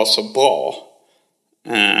var så bra.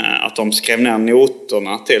 Att de skrev ner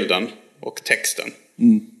noterna till den och texten.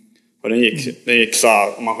 Och den gick så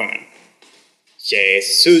här, om man sjunger.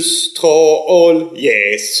 Jesus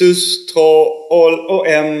troll och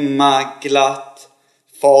Emma glatt.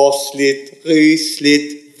 Fasligt,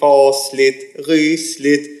 rysligt, fasligt,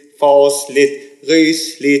 rysligt, fasligt,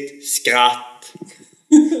 rysligt skratt.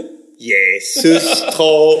 Jesus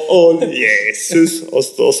troll, Jesus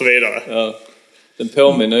och så vidare. Ja. Den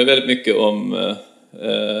påminner ju väldigt mycket om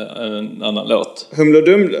en annan låt. Humle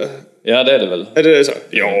Dumle? Ja, det är det väl. Är det så?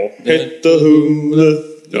 Ja, hette Humle.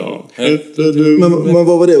 Ja, hette Dumle. Men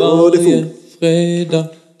vad var det? Vad var det för? Fredag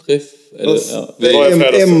träff.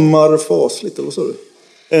 Emmar fasligt, eller vad sa du?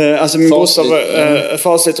 Alltså min brorsa var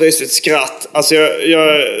fasligt rysligt skratt. Alltså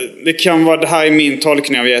det kan vara det här i min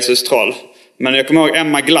tolkning av Jesus troll. Men jag kommer ihåg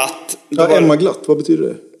Emma glatt. Emma glatt, vad betyder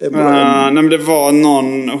det? Nej, men det var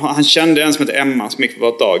någon, han kände en som heter Emma som gick på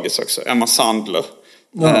vårt dagis också. Emma Sandler.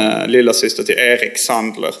 Lilla syster till Erik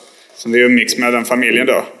Sandler. Som vi umgicks med den familjen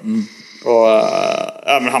då. Och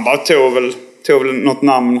men han bara tog väl något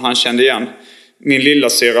namn han kände igen. Min lilla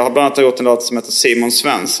syra har bland annat gjort en låt som heter Simon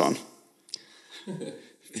Svensson.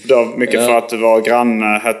 Då mycket för att vår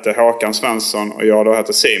granne hette Håkan Svensson och jag då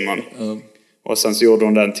hette Simon. Och sen så gjorde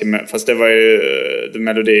hon den till mig. Fast det var ju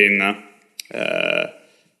melodin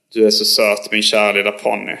Du är så söt min kära lilla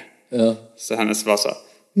ponny. Så hennes var så här,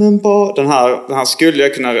 men bara, den här skulle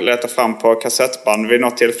jag kunna leta fram på kassettband vid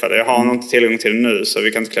något tillfälle. Jag har nog inte tillgång till den nu så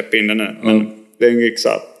vi kan inte kläppa in den nu. Men den gick så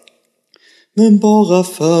här. Men bara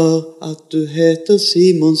för att du heter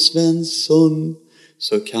Simon Svensson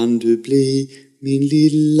så kan du bli min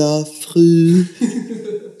lilla fru.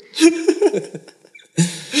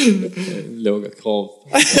 Låga krav.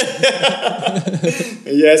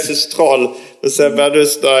 Jesus troll. Och sen började du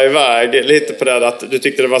snöa iväg lite på det att du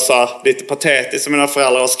tyckte det var så lite patetiskt som mina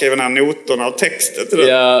föräldrar skriver ner noterna och texten till det.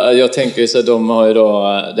 Ja, jag tänker ju så att de har ju då,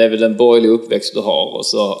 det är väl en borgerlig uppväxt du har och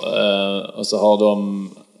så har de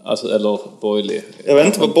alltså, eller borgerlig. Jag vet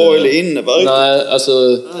inte vad borgerlig innebär. Nej,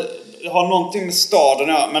 alltså det har någonting med staden,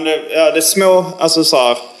 ja, men det är små, alltså så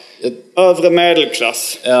här övre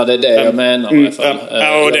medelklass. Ja, det är det jag menar i alla fall.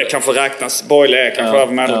 Ja, och det kanske räknas. Borgerlig är kanske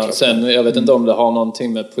övre medelklass. Sen, jag vet inte om det har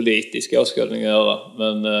någonting med politisk åskådning att göra.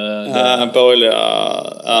 Men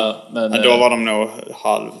borgerliga, men då var de nog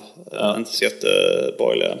inte så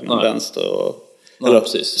jätteborgerliga, men vänster och eller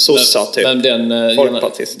precis. Sossar typ. Men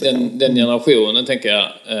den generationen tänker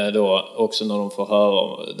jag då också när de får höra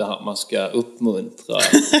om det här, man ska uppmuntra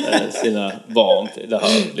sina barn till det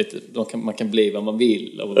här lite, man kan bli vad man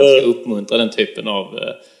vill och man ska uppmuntra den typen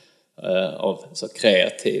av så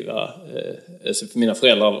kreativa så för mina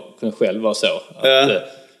föräldrar kunde själv vara så att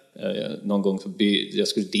någon gång jag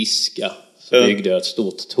skulle diska så byggde jag ett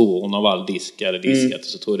stort torn av all disk jag hade diskat och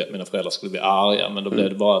så trodde jag att mina föräldrar skulle bli arga, men då blev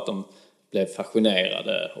det bara att de blev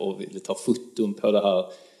fascinerade och ville ta foton på det här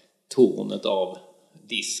tornet av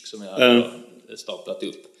disk som jag hade staplat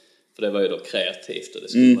upp. För det var ju då kreativt och det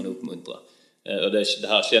skulle man uppmuntra. Och det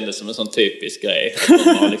här kändes som en sån typisk grej.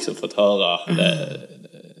 Man har liksom fått höra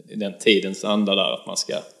i den tidens anda där att man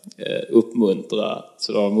ska uppmuntra.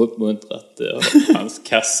 Så då har de uppmuntrat hans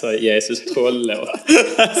kassa Jesus trollåt.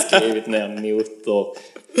 Skrivit ner noter.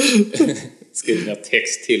 Skrivit ner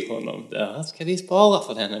text till honom. Där ska vi spara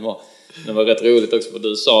för den imorgon. Det var rätt roligt också för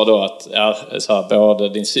du sa då att så här, både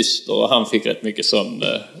din syster och han fick rätt mycket sån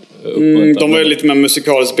uppmuntran. De var ju lite mer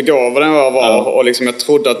musikaliskt begåvade än vad jag var och liksom jag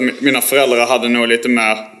trodde att mina föräldrar hade nog lite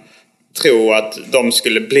mer tro att de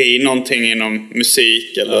skulle bli någonting inom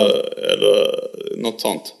musik eller något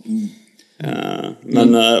sånt.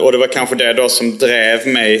 Men, och det var kanske det då som drev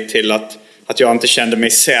mig till att jag inte kände mig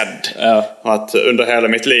sedd. Och att under hela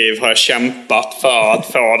mitt liv har jag kämpat för att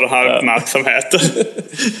få den här uppmärksamheten.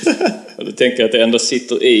 Och du tänker att det ändå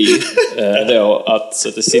sitter i då, så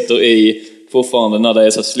att det sitter i fortfarande när det är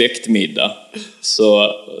så släktmiddag.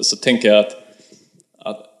 Så tänker jag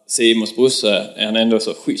att Simons brorsa är han ändå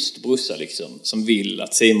så schysst brorsa liksom, som vill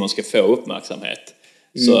att Simon ska få uppmärksamhet.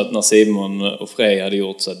 Så att när Simon och Frej hade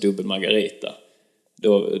gjort så dubbel margarita,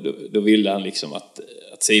 då ville han liksom att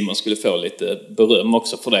Simon skulle få lite beröm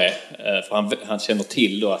också för det. För han känner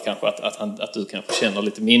till då kanske att du kanske känner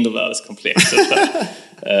lite mindervärdeskomplex.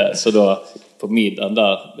 Så då på middagen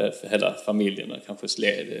där, för hela familjen, kanske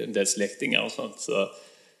en del släktingar och sånt,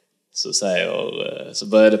 så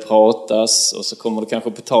börjar det pratas och så kommer det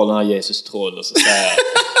kanske på tal den här Jesus troll och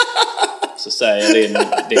så säger din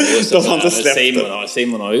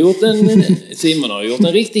Simon har gjort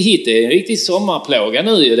en riktig hit, en riktig sommarplåga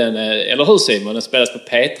nu ju den, eller hur Simon, den spelas på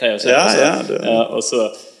P3 och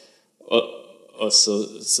så. Och så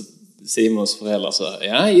Simons föräldrar sa,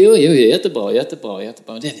 jo, jättebra.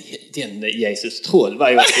 Den Jesus troll var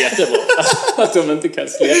ju jättebra. Att de inte kan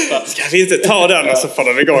släppa. Ska vi inte ta den och så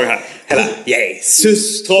får de igång här. Hela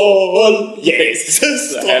Jesus troll.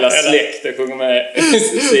 Hela släkten sjunger med.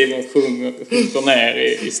 Simon sjunker ner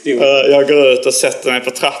i stolen. Jag går ut och sätter mig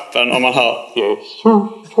på trappen och man hör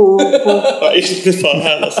inför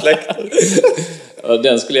hela släkten.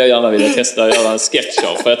 Den skulle jag gärna vilja testa att göra en sketch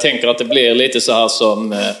av. För jag tänker att det blir lite så här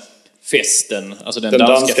som festen. Alltså den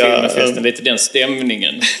danska filmfesten. Lite den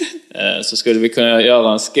stämningen. Så skulle vi kunna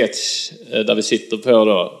göra en sketch där vi sitter på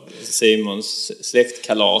då Simons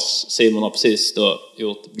släktkalas. Simon har precis då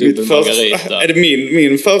gjort dubbel margarita. Är det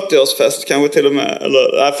min 40-årsfest kanske till och med?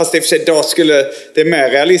 Eller, fast i och för sig då skulle det är mer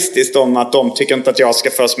realistiskt om att de tycker inte att jag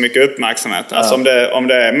ska få så mycket uppmärksamhet. Alltså om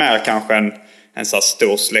det är mer kanske en så här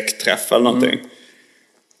stor släktträff eller någonting.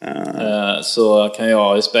 Så kan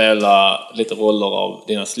jag spela lite roller av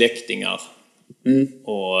dina släktingar.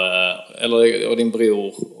 Och din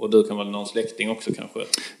bror. Och du kan vara någon släkting också kanske.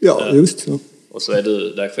 Ja, just så. Och så är du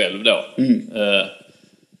dig själv då.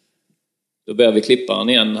 Då börjar vi klipparen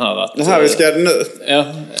igen här. Att, det här vi ska nu? Ja.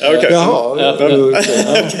 Okej.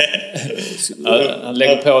 Han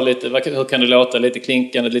lägger på lite, hur kan det låta? Lite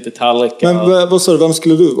klinkande, lite tallrikar. Men vad sa du, vem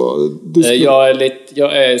skulle du vara?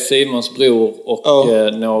 Jag är Simons bror och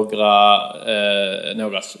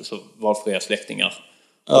några så valfria släktingar.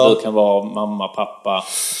 Och du kan vara mamma, pappa,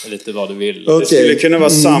 lite vad du vill. Okay. Det skulle kunna vara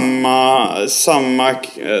samma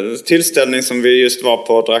tillställning som vi just var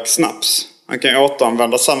på och drack snaps. Han kan ju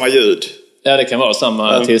återanvända samma ljud. Ja, det kan vara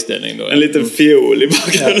samma tillställning då. En liten fiol i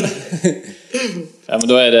bakgrunden. Ja, men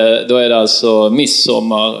då är det alltså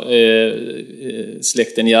midsommar.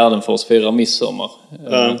 Släkten Gärdenfors firar midsommar.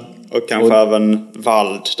 Och kanske även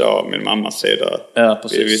Vald då, min mammas sida. Ja,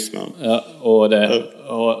 precis. Ja, och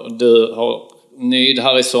du har nyd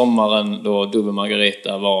här i sommaren då dubbel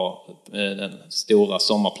margarita var den stora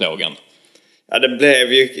sommarplågan. Ja, det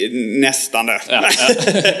blev ju nästan det. Ja.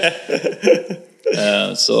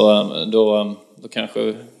 Så då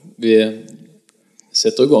kanske vi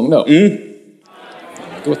sätter igång då.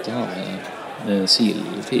 Gott det här med sill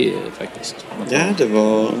till faktiskt. Ja, det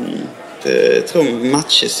var... Jag tror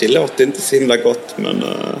matjessill låter inte så himla gott, men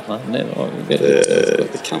det var väldigt gott.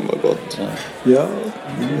 Det kan vara gott. Ja.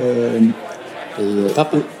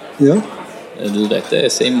 Pappa? Ja. Du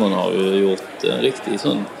vet, Simon har ju gjort en riktig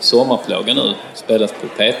sån sommarplåga nu. Spelat på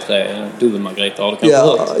P3, dubbel margarita, har du kanske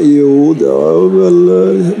hört? Jo, det har jag väl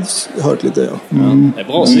hört lite, ja. Det är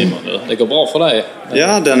bra Simon, det går bra för dig.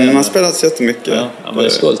 Ja, den har spelat så jättemycket. Ja, men det är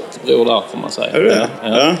stolt bror där, får man säga. Är det?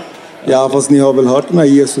 Ja, fast ni har väl hört den här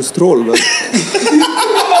Jesus troll, väl?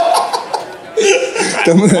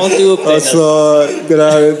 Alltså,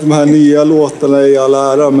 de här nya låtarna är i all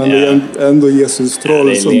ära, men det är ändå Jesus troll.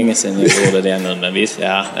 Det är länge sedan jag gjorde det nu, men visst,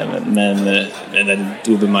 men den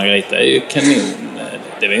dubbel margarita är ju kanon.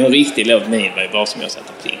 Det var ju en riktig låt, det var ju bara som jag satt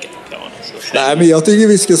och plinkade på planen. Nej, men jag tycker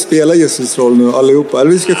vi ska spela Jesus troll nu allihopa,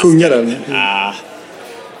 eller vi ska sjunga den.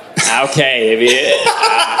 Okej,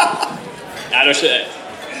 då kör jag.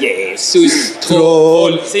 Jesus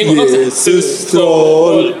troll, Jesus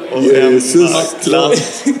troll, Jesus troll.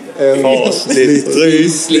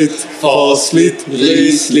 Fasligt,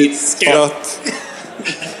 rysligt skratt.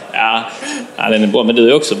 Ja, den är bra, men du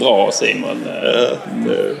är också bra, Simon.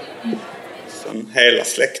 Sen hela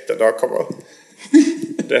släkten då kommer.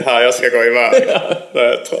 Det här jag ska gå iväg. Det är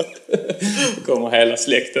jag trött. Kommer hela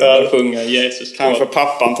släkten att sjunga Jesus troll. Kanske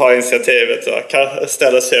pappan tar initiativet och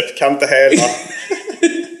ställer sig upp. Kan inte hela.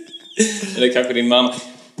 Eller kanske din mamma.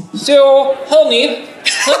 Så, hörni.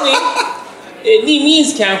 Ni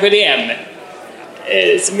minns kanske den.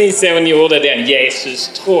 Min son gjorde den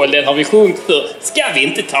Jesus troll. Den har vi sjungit för. Ska vi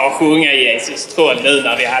inte ta och sjunga Jesus troll nu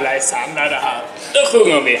när vi alla är samlade här? Då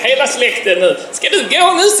sjunger vi hela släkten nu. Ska du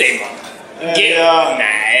gå nu, Simon?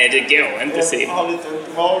 Nej, det går inte, Simon.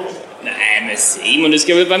 Nej, men Simon, du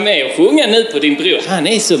ska väl vara med och sjunga nu på din bror. Han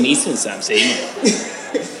är så missunnsam, Simon.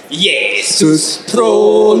 Jesus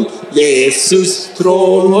troll, Jesus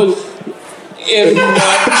troll.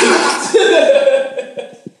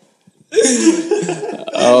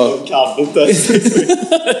 Kan inte.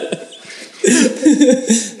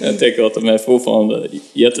 Jag tänker att de är fortfarande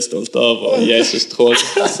jättestolta över Jesus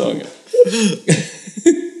troll-sången.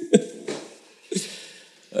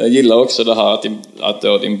 Jag gillar också det här att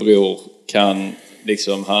då din bror kan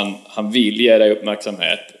liksom, han vill ge dig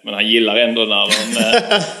uppmärksamhet, men han gillar ändå när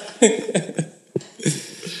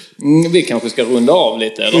de vi kanske ska runda av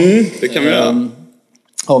lite, eller? Det kan vi göra.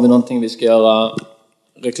 Har vi någonting vi ska göra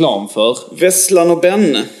reklam för? Vesslan och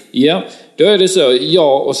Benne. Ja, Då är det så,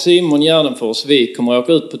 jag och Simon Gärdenfors, vi kommer att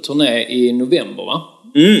åka ut på turné i november, va?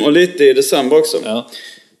 Och lite i december också. Ja.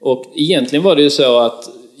 Och egentligen var det ju så att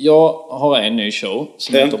jag har en ny show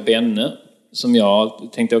som heter Benne, som jag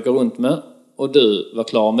tänkte åka runt med. Och du var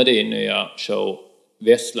klar med din nya show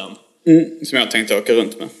Vesslan. Som jag tänkte åka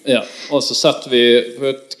runt med. Ja, och så satt vi på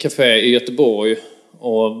ett café i Göteborg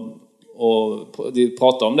och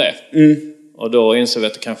pratade om det. Och då insåg vi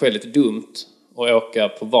att det kanske är lite dumt att åka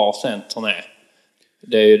på varsin turné.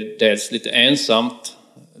 Det är ju dels lite ensamt.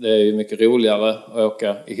 Det är ju mycket roligare att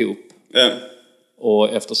åka ihop. Ja. Och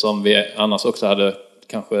eftersom vi annars också hade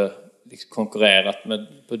kanske konkurrerat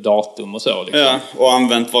på datum och så. Liksom. Ja, och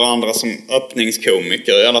använt varandra som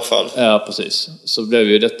öppningskomiker i alla fall. Ja, precis. Så blev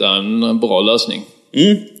ju detta en bra lösning.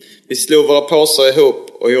 Vi slog våra påsar ihop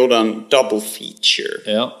och gjorde en double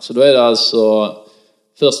feature. Ja, så då är det alltså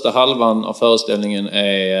första halvan av föreställningen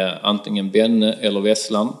är antingen Benne eller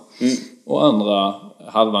Vesslan. Och andra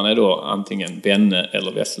halvan är då antingen Benne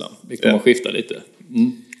eller Vesslan. Vi kommer att skifta lite.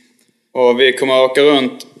 Och vi kommer att åka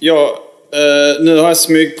runt. Nu har jag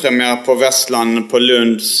smygpremiär på Vesslan på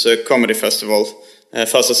Lunds Comedy Festival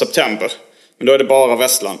 1 september. Men då är det bara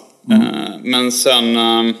Vesslan. Men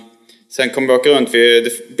sen kommer vi åka runt.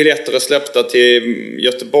 Biljetter är släppta till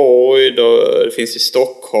Göteborg. Det finns i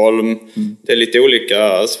Stockholm. Det är lite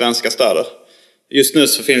olika svenska städer. Just nu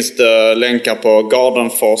så finns det länkar på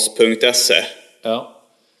gardenfors.se. Ja.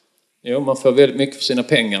 Jo, man får väldigt mycket för sina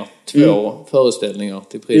pengar. 2 föreställningar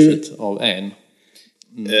till priset av en.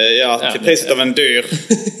 Ja, till priset av en dyr.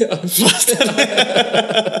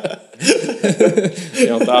 Vi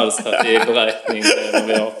har inte alls tagit i beräkning när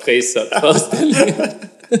vi har prisat föreställningen.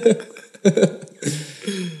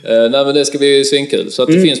 Nej, men det ska bli svinkul. Så att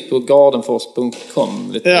det finns på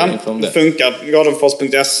gardenfors.com. Det funkar.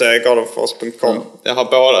 Gardenfors.se, gardenfors.com. Jag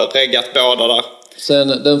har reggat båda där. Sen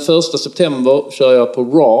den 1 september kör jag på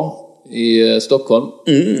Raw i Stockholm.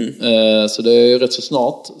 Så det är rätt så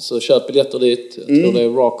snart. Så köp biljetter dit. Jag tror det är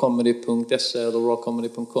rawcomedy.se eller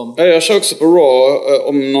rawcomedy.com. Jag kör också på Raw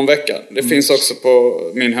om någon vecka. Det finns också på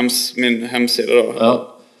min hemsida då.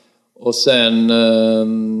 Ja. Och sen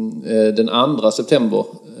den 2 september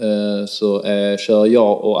så kör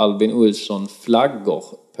jag och Albin Olsson flaggor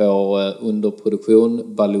på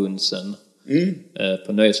underproduktion Balunsen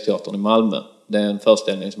på Nöjesteatern i Malmö. Det är en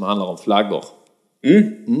föreställning som handlar om flaggor.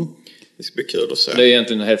 Det ska bli kul att se. Det är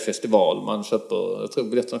egentligen en hel festival. Man köper, jag tror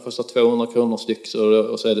biljetterna kostar 200 kronor styck.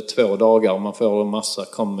 Och så är det 2 dagar och man får en massa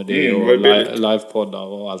comedy och livepoddar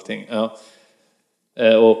och allting. Ja.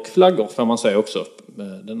 Och flaggor får man säga också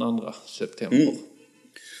den 2 september.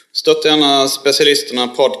 Stötta gärna Specialisterna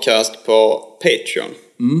podcast på Patreon.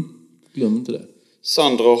 Glöm inte det.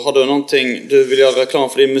 Sandro, har du någonting du vill göra reklam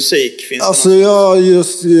för din musik? Finns alltså det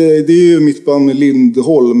är ju mitt band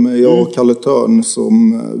Lindholm, jag och Kalle Törn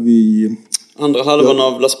som vi... Andra halvan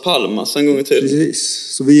av Las Palmas en gång i tiden.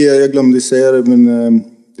 Precis, så jag glömde säga det, men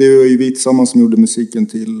det var ju vi tillsammans som gjorde musiken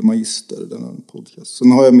till Magister, den här podcast.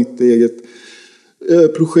 Sen har jag mitt eget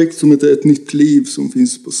projekt som heter Ett nytt liv som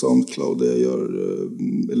finns på Soundcloud där jag gör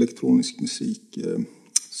elektronisk musik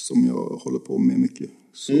som jag håller på med mycket.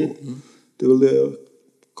 Så det är väl det jag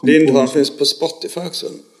Lindholm finns på Spotify också.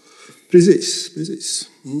 Precis.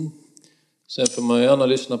 Sen får man gärna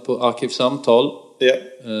lyssna på Arkivsamtal. Ja.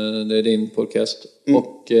 Det är din podcast.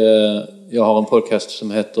 Och jag har en podcast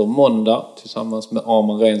som heter Måndag tillsammans med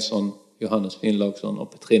Arman Rensson, Johannes Finnlaugsson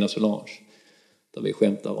och Petrina Solange. Där vi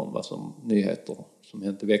skämtar om vad som nyheter som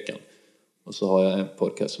hänt i veckan. Och så har jag en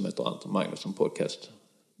podcast som heter Anton Magnusson podcast.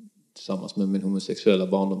 Tillsammans med min homosexuella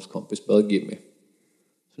barndomskompis Bög-Jimmy.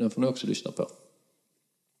 Så den får ni också lyssna på.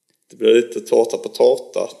 Det blir lite tårta på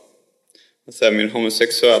tårta. Jag säger min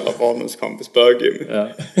homosexuella barndomskompis Bög-Jimmy. Ja.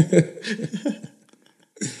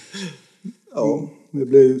 Ja, det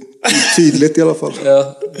blev tydligt i alla fall.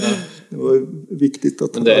 Ja. Det var viktigt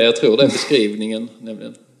att... Men jag tror det är beskrivningen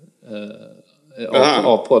nämligen.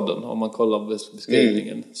 Av podden. Om man kollar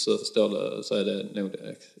beskrivningen så är det nog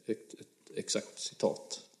ett exakt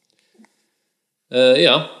citat.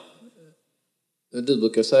 Ja. Du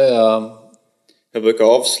brukar säga... Jag brukar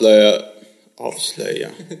avslöja.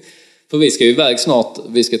 För vi ska ju iväg snart.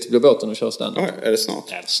 Vi ska till Blå båten och köra stand-up. Är det snart?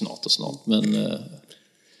 Ja, snart. Men...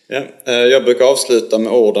 Ja, jag brukar avsluta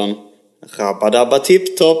med orden Rabba-dabba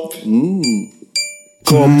tipp-topp.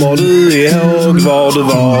 Kommer du ihåg var du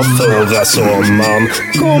var förra sommaren?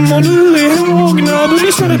 Kommer du ihåg när du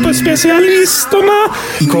lyssnade på Specialisterna?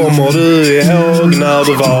 Kommer du ihåg när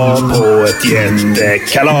du var på ett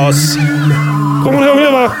jättekalas? Kommer du ihåg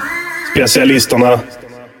det, va? Specialisterna,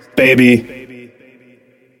 baby.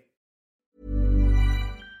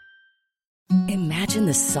 Imagine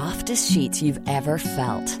the softest sheets you've ever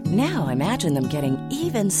felt. Now imagine them getting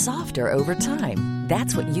even softer over time.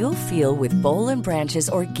 That's what you'll feel with Boll & Branch's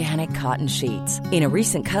organic cotton sheets. In a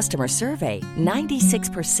recent customer survey,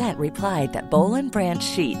 96% replied that Boll & Branch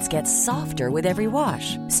sheets get softer with every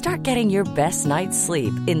wash. Start getting your best night's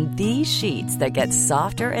sleep in these sheets that get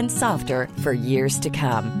softer and softer for years to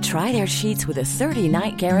come. Try their sheets with a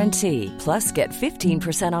 30-night guarantee. Plus, get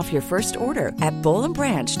 15% off your first order at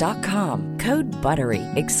bollandbranch.com. Code BUTTERY.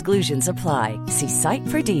 Exclusions apply. See site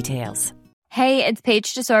for details. Hey, it's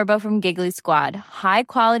Paige DeSorbo from Giggly Squad. High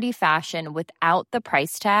quality fashion without the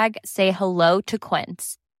price tag. Say hello to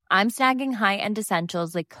Quince. I'm snagging high-end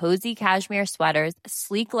essentials like cozy cashmere sweaters,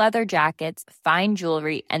 sleek leather jackets, fine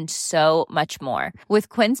jewelry, and so much more. With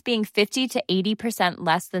Quince being 50 to 80%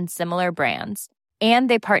 less than similar brands. And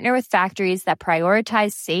they partner with factories that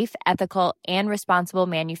prioritize safe, ethical, and responsible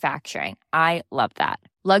manufacturing. I love that.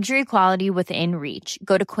 Luxury quality within reach.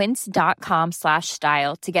 Go to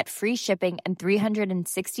quince.com/style to get free shipping and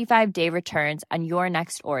 365-day returns on your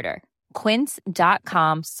next order.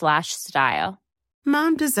 Quince.com/style.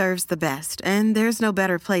 Mom deserves the best, and there's no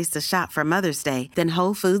better place to shop for Mother's Day than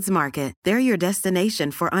Whole Foods Market. They're your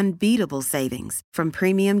destination for unbeatable savings, from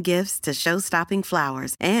premium gifts to show-stopping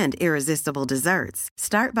flowers and irresistible desserts.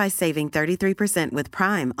 Start by saving 33% with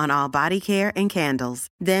Prime on all body care and candles.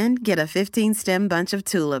 Then get a 15-stem bunch of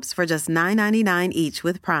tulips for just $9.99 each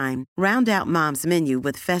with Prime. Round out Mom's menu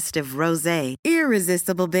with festive rosé,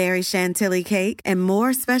 irresistible berry chantilly cake, and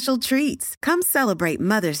more special treats. Come celebrate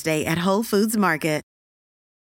Mother's Day at Whole Foods Market.